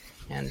night,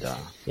 and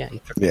yeah,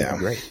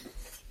 great.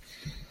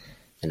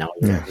 And now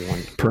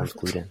everyone's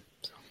clued in.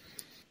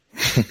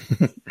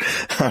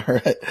 All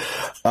right.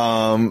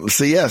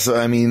 So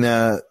I mean,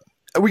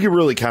 we could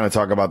really kind of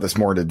talk about this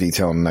more into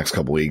detail in the next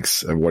couple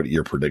weeks and what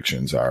your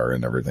predictions are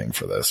and everything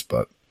for this,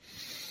 but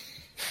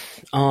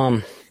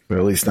at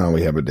least now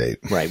we have a date.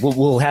 Right.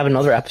 We'll have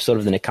another episode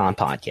of the Nick Khan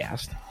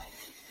podcast.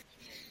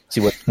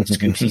 See what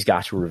scoops he's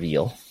got to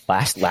reveal.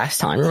 Last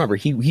time, remember,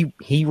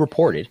 he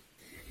reported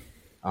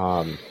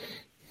that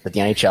the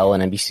NHL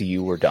and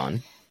NBCU were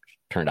done.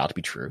 Turned out to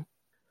be true.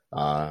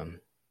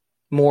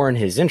 More in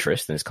his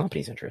interest than his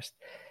company's interest.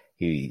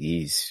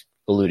 He's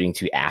alluding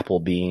to Apple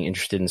being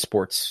interested in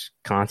sports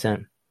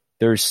content.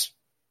 There's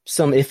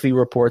some iffy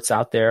reports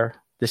out there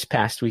this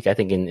past week, I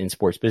think in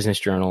Sports Business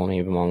Journal,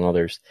 maybe among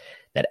others,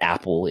 that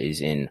Apple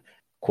is in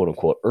quote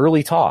unquote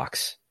early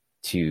talks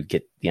to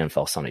get the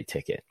NFL Sunday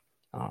ticket.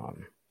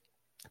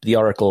 The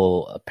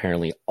article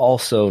apparently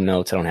also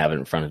notes, I don't have it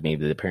in front of me,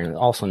 but apparently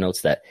also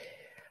notes that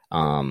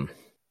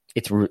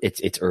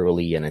it's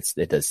early and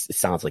it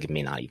sounds like it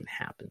may not even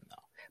happen though.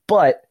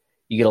 But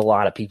you get a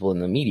lot of people in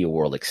the media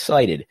world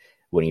excited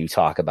when you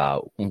talk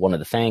about one of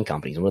the FANG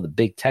companies, one of the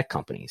big tech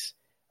companies,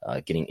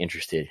 getting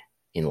interested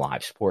in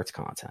live sports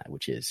content,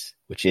 which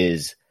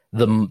is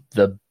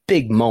the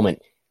big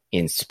moment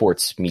in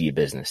sports media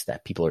business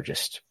that people are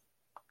just,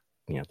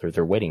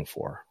 they're waiting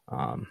for.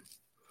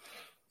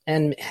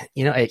 And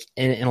in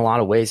a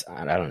lot of ways,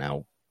 I don't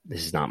know,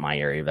 this is not my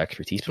area of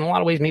expertise, but in a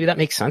lot of ways, maybe that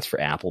makes sense for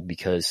Apple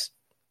because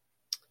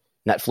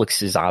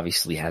Netflix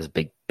obviously has a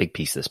big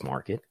piece of this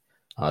market.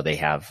 They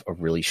have a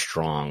really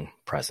strong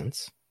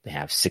presence. They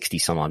have 60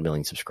 some odd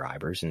million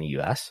subscribers in the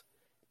US.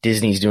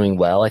 Disney's doing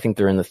well. I think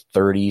they're in the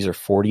 30s or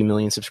 40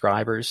 million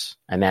subscribers.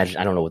 I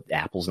don't know what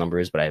Apple's number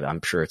is, but I'm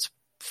sure it's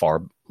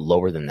far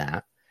lower than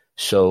that.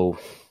 So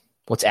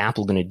what's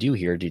Apple going to do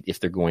here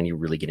if they're going to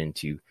really get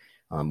into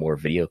more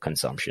video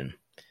consumption?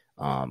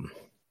 They're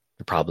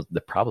probably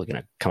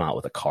going to come out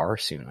with a car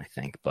soon, I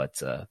think, but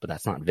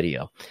that's not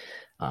video.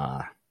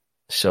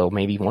 So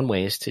maybe one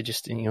way is to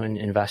just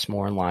invest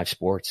more in live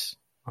sports.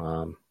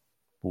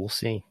 We'll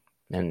see.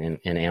 And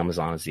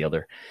Amazon is the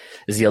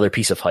other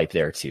piece of hype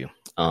there too.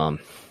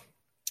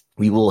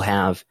 We will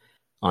have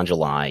on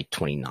July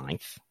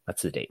 29th.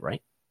 That's the date,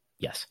 right?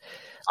 Yes.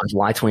 On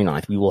July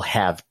 29th, we will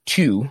have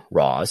 2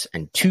 Raws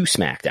and 2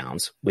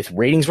 SmackDowns with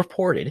ratings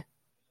reported.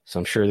 So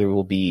I'm sure there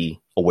will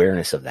be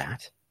awareness of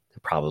that.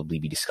 There'll probably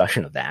be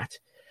discussion of that.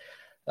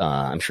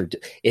 I'm sure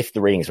if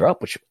the ratings are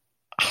up, which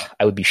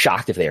I would be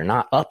shocked if they are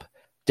not up,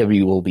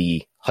 WWE will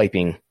be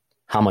hyping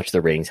how much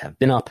the ratings have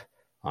been up.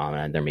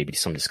 And there may be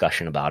some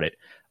discussion about it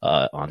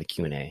on the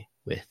Q&A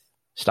with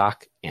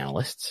stock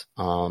analysts.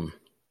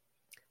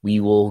 We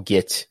will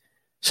get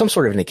some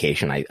sort of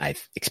indication, I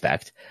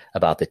expect,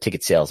 about the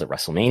ticket sales at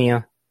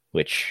WrestleMania,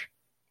 which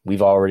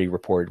we've already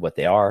reported what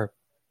they are.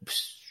 Do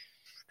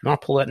you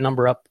want to pull that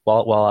number up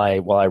while I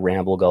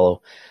ramble,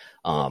 Gullo?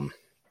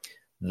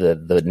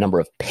 The number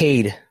of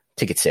paid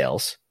ticket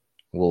sales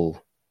will,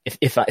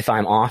 if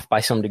I'm off by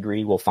some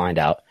degree, we'll find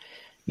out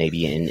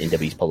maybe in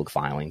W's public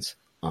filings.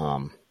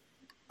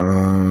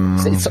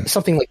 It's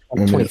something like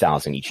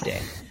 20,000 each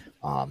day.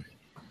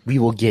 We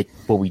will get,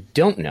 what we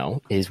don't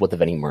know is what the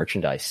vending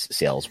merchandise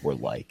sales were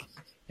like.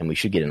 And we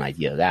should get an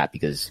idea of that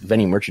because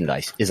vending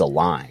merchandise is a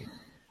line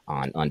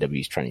on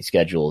W's trending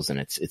schedules, and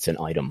it's an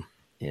item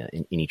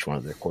in each one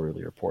of their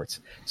quarterly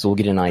reports. So we'll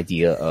get an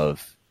idea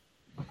of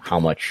how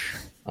much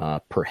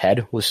per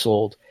head was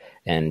sold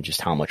and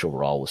just how much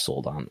overall was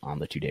sold on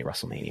the 2-day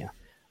WrestleMania.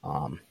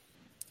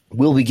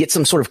 Will we get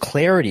some sort of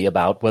clarity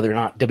about whether or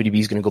not WWE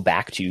is going to go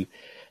back to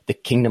the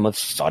Kingdom of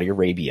Saudi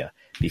Arabia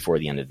before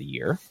the end of the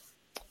year?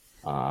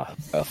 A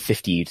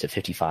 $50 to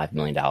 $55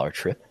 million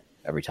trip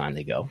every time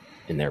they go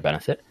in their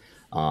benefit.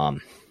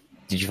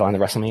 Did you find the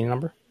WrestleMania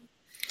number?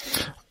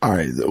 All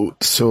right.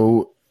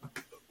 So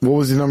what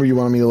was the number you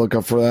wanted me to look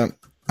up for that?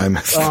 I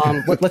missed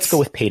let's go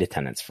with paid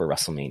attendance for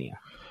WrestleMania.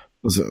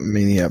 Was it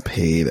Mania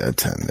paid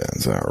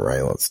attendance? All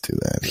right. Let's do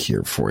that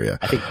here for you.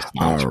 I think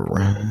all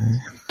right.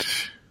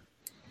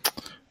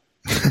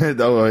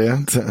 Oh, yeah.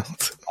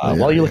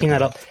 While you're looking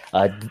that up,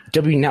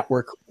 W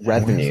Network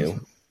revenue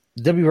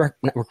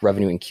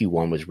in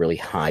Q1 was really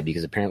high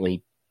because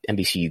apparently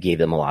NBCU gave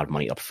them a lot of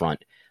money up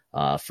front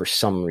for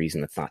some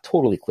reason that's not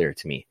totally clear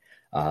to me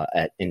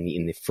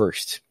in the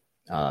first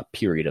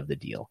period of the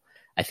deal.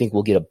 I think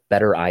we'll get a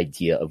better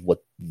idea of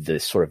what the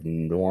sort of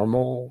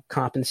normal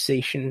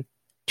compensation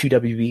to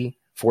WB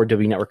for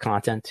W Network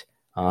content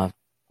on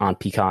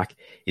Peacock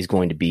is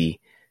going to be,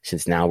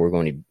 since now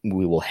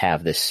we will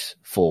have this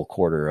full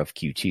quarter of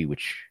Q2,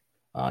 which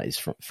is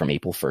from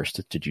April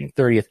 1st to June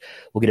 30th.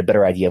 We'll get a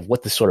better idea of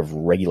what the sort of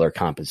regular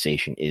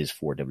compensation is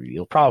for WWE.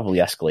 It'll probably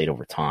escalate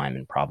over time,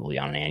 and probably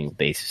on an annual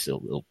basis,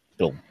 it'll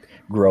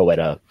grow at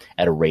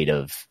a rate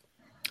of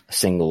a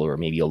single or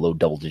maybe a low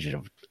double digit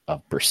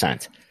of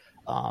percent.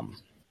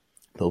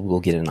 But we'll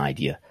get an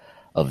idea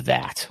of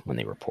that when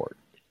they report.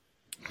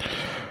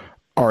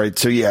 All right.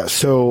 So, yeah.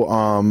 So,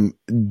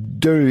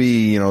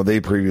 WWE, they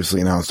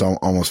previously announced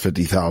almost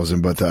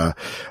 50,000, but,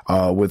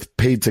 with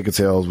paid ticket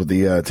sales with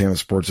the, Tampa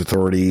Sports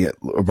Authority,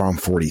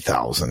 around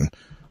 40,000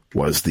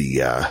 was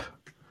the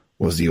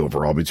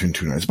overall between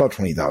two nights, about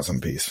 20,000 a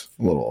piece,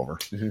 a little over.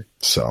 Mm-hmm.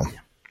 So,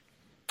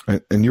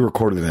 and you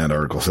recorded in that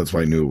article, so that's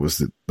why I knew it was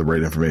the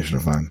right information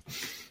to find.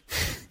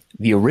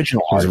 The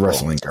original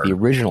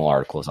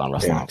article is on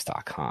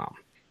WrestleNomics.com.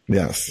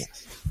 Yes.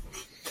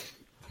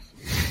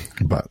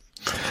 But,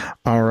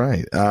 all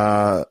right.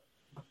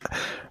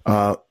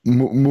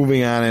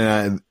 Moving on,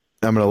 and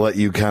I'm going to let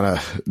you kind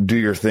of do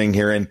your thing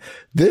here. And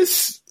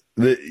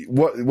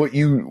what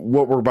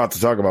we're about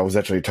to talk about was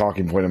actually a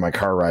talking point in my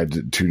car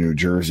ride to New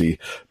Jersey,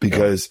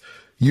 because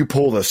you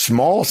pulled a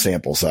small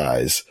sample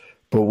size,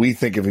 but we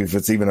think if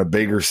it's even a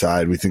bigger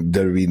side, we think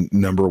WWE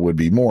number would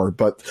be more.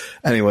 But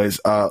anyways,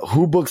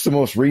 who books the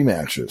most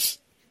rematches?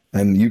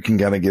 And you can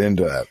kind of get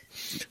into that.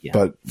 Yeah.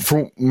 But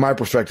from my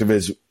perspective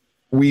is,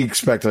 we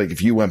expect, like,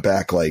 if you went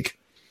back like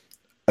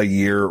a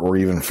year or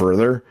even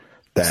further,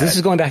 that so this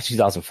is going back to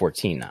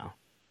 2014 now.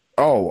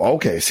 Oh,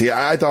 okay. See,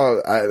 I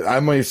thought I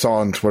might have saw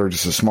on Twitter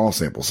just a small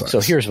sample size. So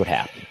here's what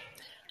happened.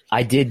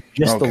 I did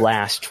just the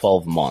last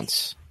 12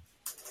 months,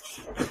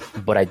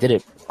 but I did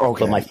it.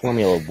 Okay. But my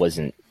formula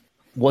wasn't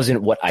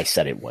what I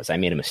said it was. I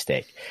made a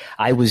mistake.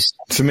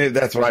 So maybe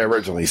that's what I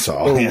originally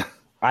saw. Yeah.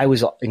 I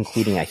was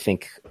including, I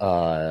think,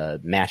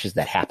 matches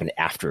that happened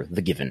after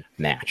the given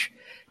match.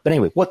 But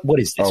anyway, what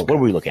is this? Okay. What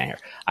are we looking at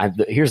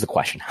here? Here's the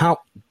question.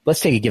 Let's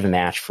take a given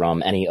match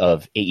from any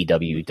of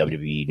AEW,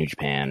 WWE, New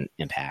Japan,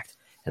 Impact.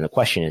 And the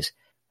question is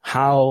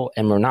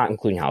and we're not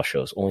including house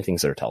shows, only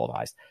things that are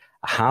televised.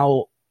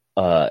 How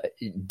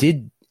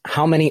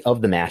many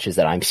of the matches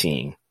that I'm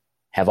seeing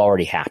have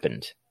already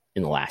happened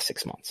in the last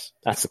 6 months?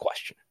 That's the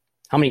question.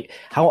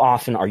 How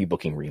often are you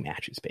booking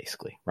rematches,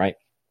 basically, right?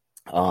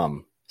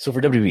 So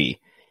for WWE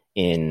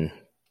in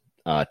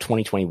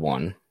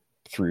 2021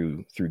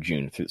 through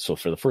June, so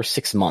for the first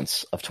 6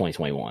 months of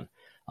 2021,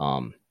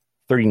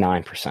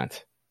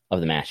 39% of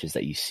the matches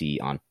that you see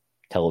on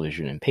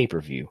television and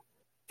pay-per-view,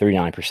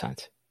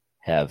 39%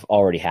 have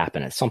already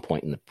happened at some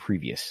point in the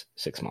previous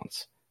 6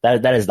 months.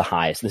 That is the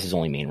highest. This is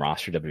only main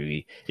roster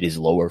WWE. It is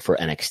lower for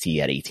NXT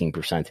at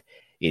 18%.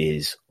 It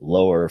is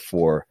lower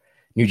for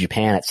New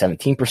Japan at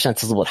 17%.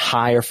 It's a little bit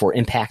higher for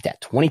Impact at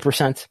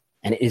 20%.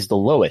 And it is the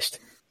lowest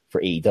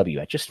for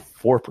AEW at just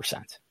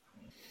 4%.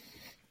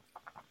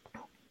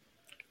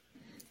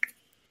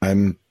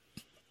 I'm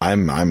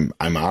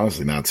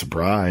honestly not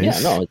surprised. Yeah,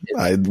 no,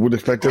 I would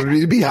expect it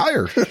to be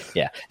higher.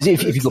 Yeah,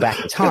 if you go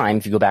back in time,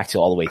 if you go back to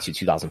all the way to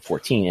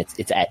 2014,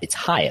 it's at its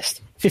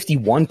highest,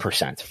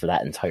 51% for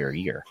that entire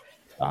year.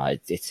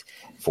 It's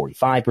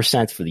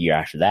 45% for the year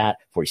after that,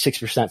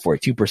 46%,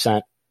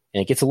 42%, and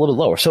it gets a little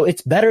lower. So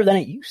it's better than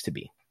it used to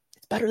be.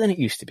 It's better than it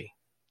used to be,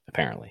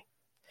 apparently.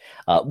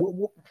 I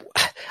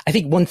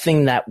think one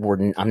thing that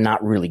I'm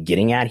not really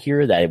getting at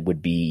here that it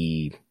would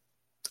be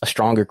a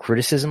stronger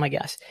criticism, I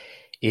guess,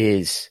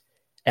 is,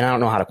 and I don't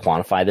know how to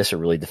quantify this or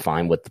really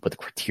define what the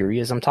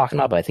criteria is I'm talking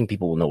about, but I think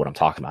people will know what I'm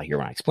talking about here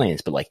when I explain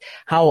this. But like,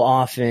 how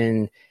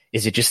often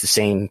is it just the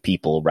same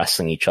people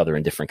wrestling each other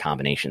in different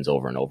combinations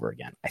over and over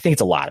again? I think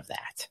it's a lot of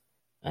that.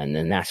 And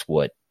then that's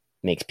what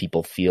makes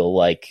people feel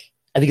like,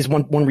 I think it's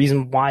one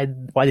reason why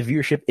the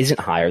viewership isn't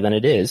higher than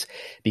it is,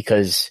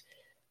 because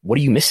what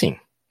are you missing?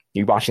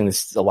 You're watching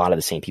a lot of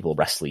the same people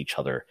wrestle each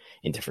other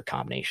in different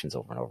combinations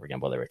over and over again,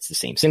 whether it's the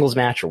same singles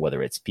match or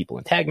whether it's people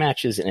in tag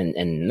matches,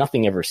 and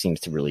nothing ever seems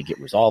to really get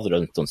resolved. There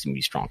don't seem to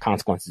be strong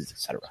consequences,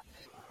 etc.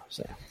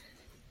 So,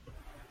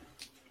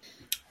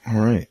 all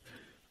right.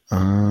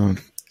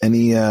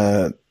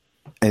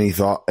 Any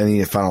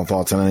final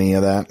thoughts on any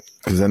of that?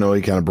 Because I know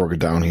you kind of broke it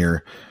down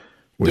here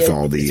with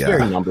all the. It's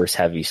very numbers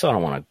heavy, so I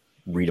don't want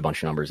to read a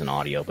bunch of numbers in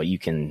audio, but you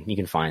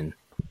can find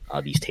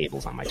these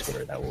tables on my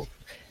Twitter that will.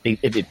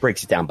 It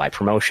breaks it down by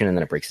promotion, and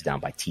then it breaks it down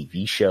by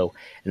TV show,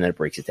 and then it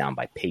breaks it down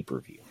by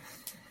pay-per-view.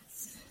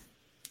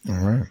 All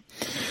right.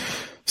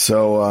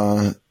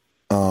 So,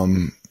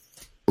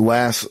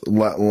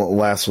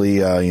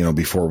 lastly,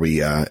 before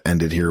we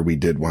end it here, we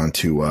did want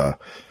to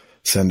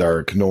send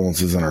our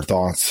condolences and our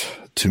thoughts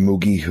to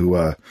Mookie, who,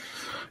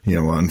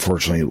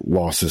 unfortunately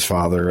lost his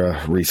father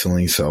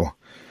recently. So,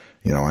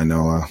 I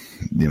know,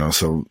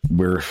 so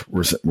we're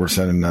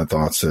sending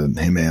thoughts to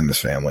him and his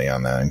family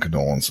on that, and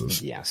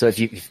condolences. Yeah. So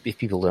if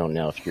people don't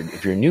know, if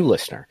you're a new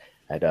listener,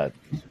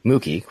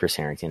 Mookie, Chris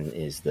Harrington,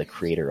 is the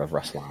creator of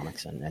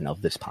WrestleNomics and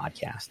of this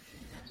podcast.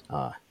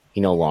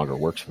 He no longer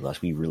works with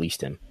us. We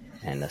released him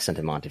and sent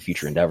him on to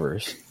future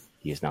endeavors.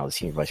 He is now the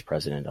senior vice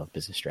president of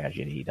business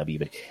strategy at AEW,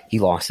 but he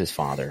lost his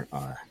father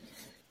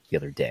the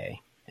other day,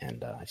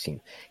 and I've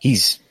seen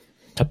he's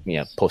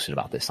posted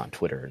about this on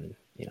Twitter, and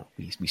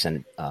we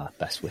send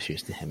best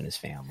wishes to him and his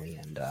family,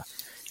 and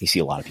you see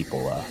a lot of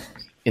people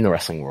in the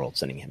wrestling world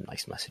sending him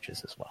nice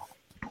messages as well.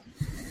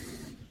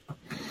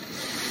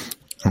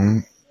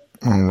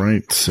 All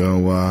right.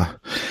 So,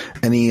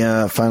 any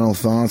final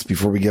thoughts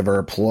before we give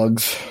our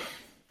plugs?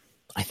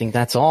 I think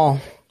that's all.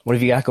 What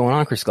have you got going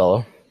on, Chris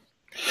Gullo?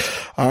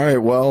 All right.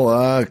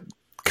 Well,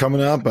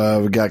 coming up,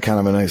 we got kind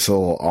of a nice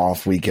little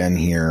off weekend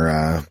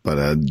here,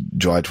 but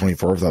July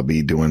 24th, I'll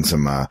be doing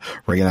some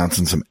ring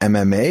announcing some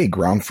MMA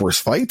Ground Force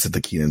fights at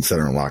the Keenan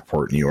Center in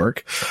Lockport, New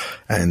York.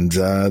 And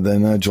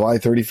then July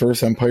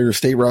 31st, Empire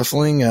State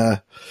Wrestling,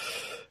 and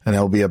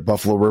I'll be at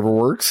Buffalo River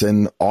Works.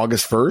 And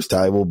August 1st,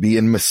 I will be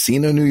in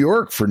Messina, New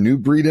York for New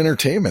Breed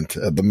Entertainment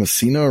at the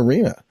Messina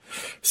Arena.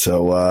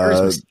 So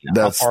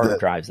that's how far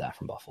drives that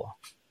from Buffalo?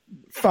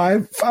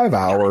 5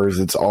 hours.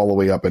 It's all the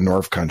way up in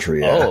North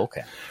Country. Oh,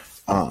 okay.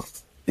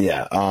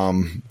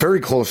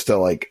 Very close to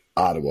like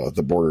Ottawa,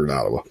 the border of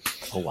Ottawa.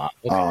 Oh wow.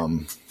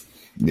 Okay.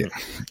 Yeah,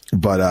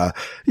 but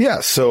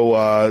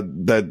so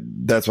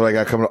that's what I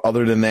got coming up.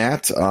 Other than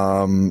that,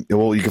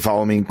 you can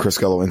follow me, Chris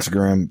Gullo,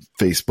 Instagram,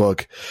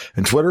 Facebook,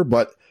 and Twitter.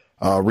 But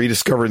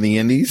rediscovering the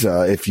Indies.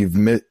 If you've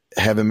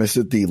haven't missed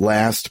it, the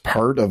last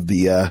part of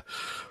the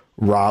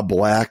Rob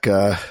Black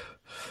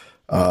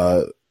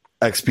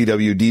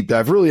XPW deep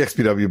dive, really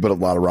XPW, but a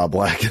lot of Rob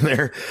Black in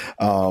there.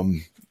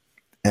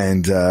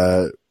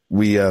 And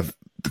we of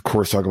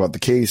course talk about the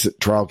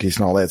trial case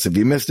and all that. So if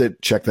you missed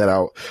it, check that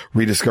out.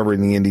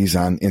 Rediscovering the Indies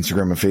on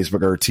Instagram and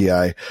Facebook,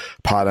 RTI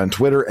Pod on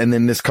Twitter. And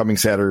then this coming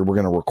Saturday, we're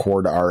going to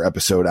record our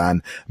episode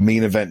on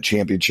Main Event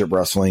Championship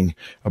Wrestling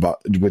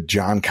with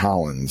John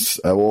Collins.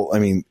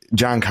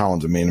 John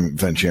Collins of Main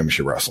Event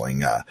Championship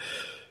Wrestling.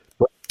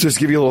 Just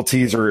give you a little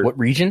teaser. What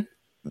region?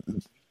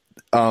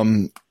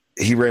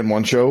 He ran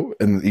one show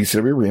in the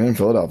ECW Arena in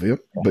Philadelphia,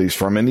 but he's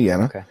from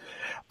Indiana. Okay.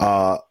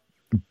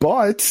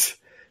 But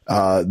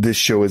this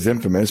show is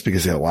infamous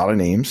because he had a lot of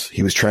names.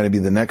 He was trying to be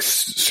the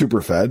next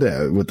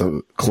Superfed with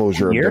the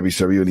closure of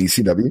WCW and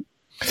ECW,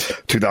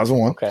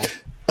 2001. Okay.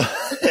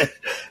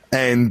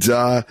 And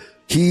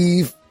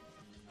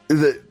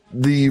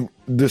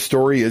the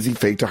story is he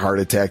faked a heart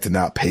attack to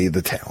not pay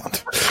the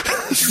talent.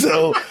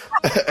 So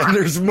and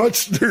there's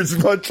much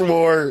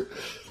more.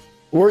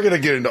 We're gonna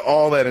get into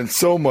all that and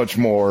so much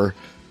more.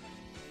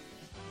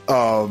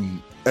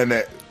 And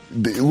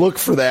look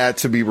for that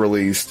to be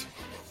released.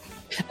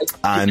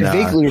 I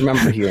vaguely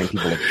remember hearing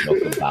people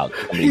joking about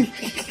somebody,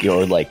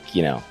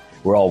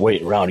 we're all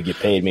waiting around to get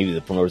paid. Maybe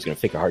the promoter's going to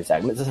fake a heart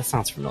attack. That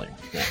sounds familiar.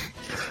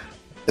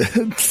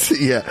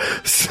 Yeah.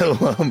 So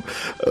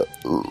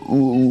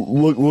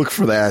look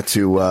for that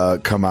to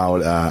come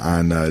out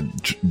on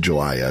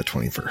July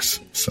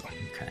 21st. So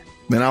okay.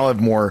 Then I'll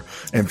have more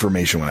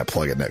information when I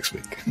plug it next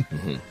week.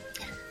 Mm-hmm.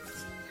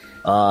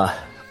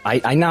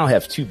 I now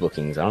have 2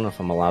 bookings. I don't know if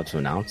I'm allowed to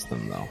announce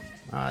them, though.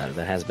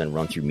 That has been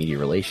run through media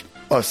relations.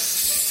 A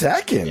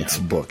second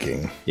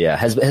booking? Yeah.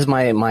 Has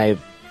my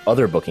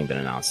other booking been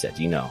announced yet?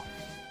 Do you know?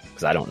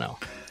 Because I don't know.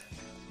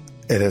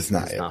 It has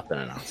not yet. It's not been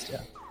announced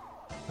yet.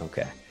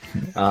 Okay.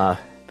 But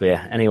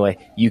yeah, anyway,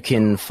 you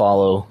can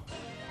follow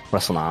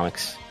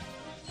WrestleNomics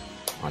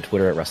on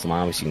Twitter at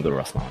WrestleNomics. You can go to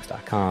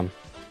WrestleNomics.com,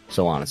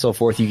 so on and so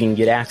forth. You can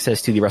get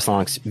access to the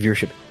WrestleNomics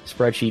viewership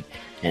spreadsheet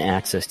and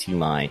access to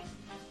my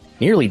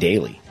nearly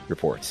daily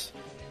reports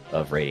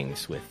of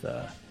ratings with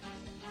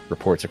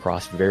reports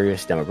across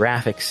various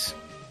demographics,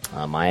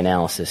 my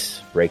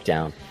analysis,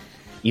 breakdown,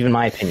 even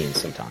my opinions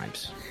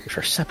sometimes, which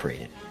are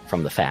separated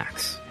from the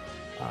facts.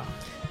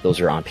 Those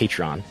are on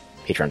Patreon,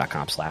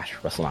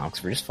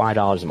 patreon.com/WrestleNomics for just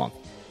 $5 a month.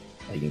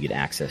 You can get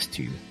access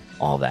to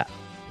all that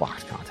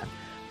blocked content.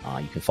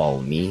 You can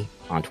follow me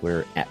on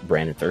Twitter at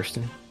Brandon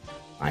Thurston.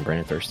 I'm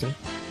Brandon Thurston.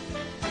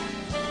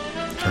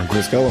 I'm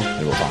Chris Gello.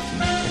 And we'll talk to you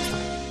next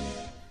time.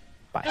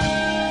 Bye.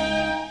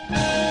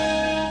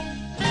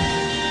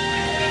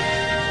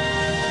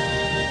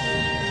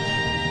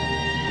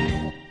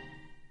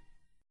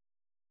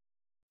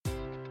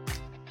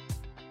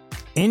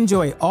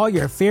 Enjoy all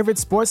your favorite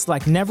sports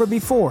like never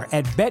before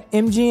at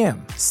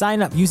BetMGM.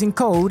 Sign up using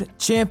code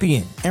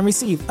CHAMPION and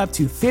receive up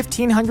to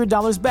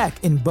 $1,500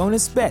 back in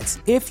bonus bets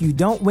if you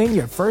don't win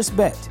your first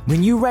bet.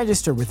 When you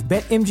register with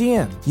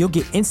BetMGM, you'll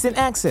get instant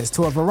access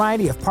to a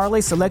variety of parlay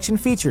selection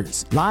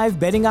features, live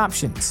betting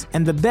options,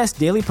 and the best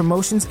daily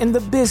promotions in the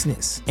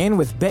business. And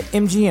with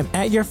BetMGM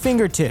at your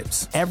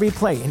fingertips, every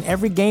play and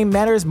every game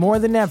matters more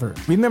than ever.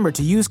 Remember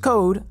to use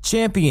code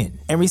CHAMPION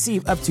and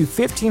receive up to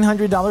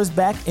 $1,500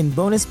 back in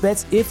bonus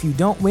bets if you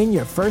don't win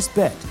your first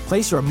bet.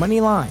 Place your money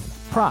line,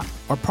 prop,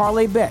 or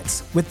parlay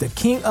bets with the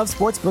king of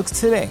sportsbooks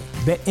today.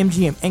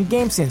 BetMGM and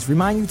GameSense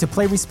remind you to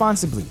play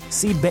responsibly.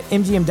 See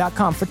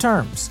BetMGM.com for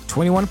terms.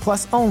 21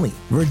 plus only.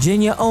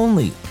 Virginia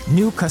only.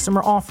 New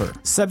customer offer.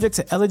 Subject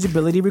to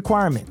eligibility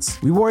requirements.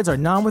 Rewards are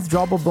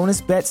non-withdrawable bonus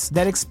bets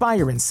that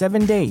expire in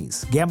 7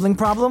 days. Gambling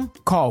problem?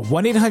 Call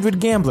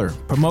 1-800-GAMBLER.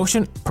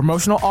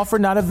 Promotional offer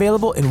not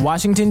available in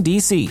Washington,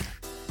 D.C.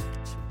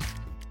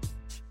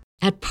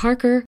 At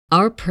Parker,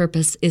 our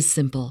purpose is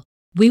simple.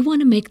 We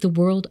want to make the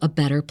world a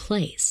better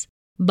place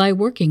by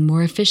working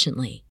more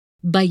efficiently,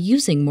 by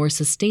using more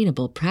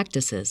sustainable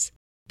practices,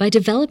 by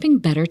developing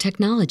better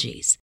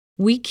technologies.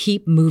 We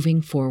keep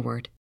moving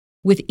forward.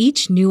 With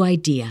each new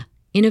idea,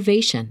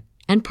 innovation,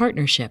 and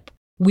partnership,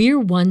 we're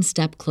one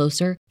step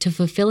closer to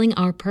fulfilling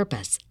our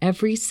purpose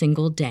every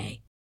single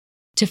day.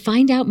 To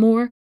find out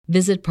more,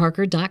 visit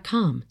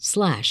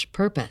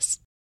parker.com/purpose.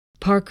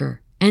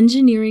 Parker,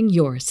 engineering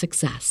your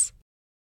success.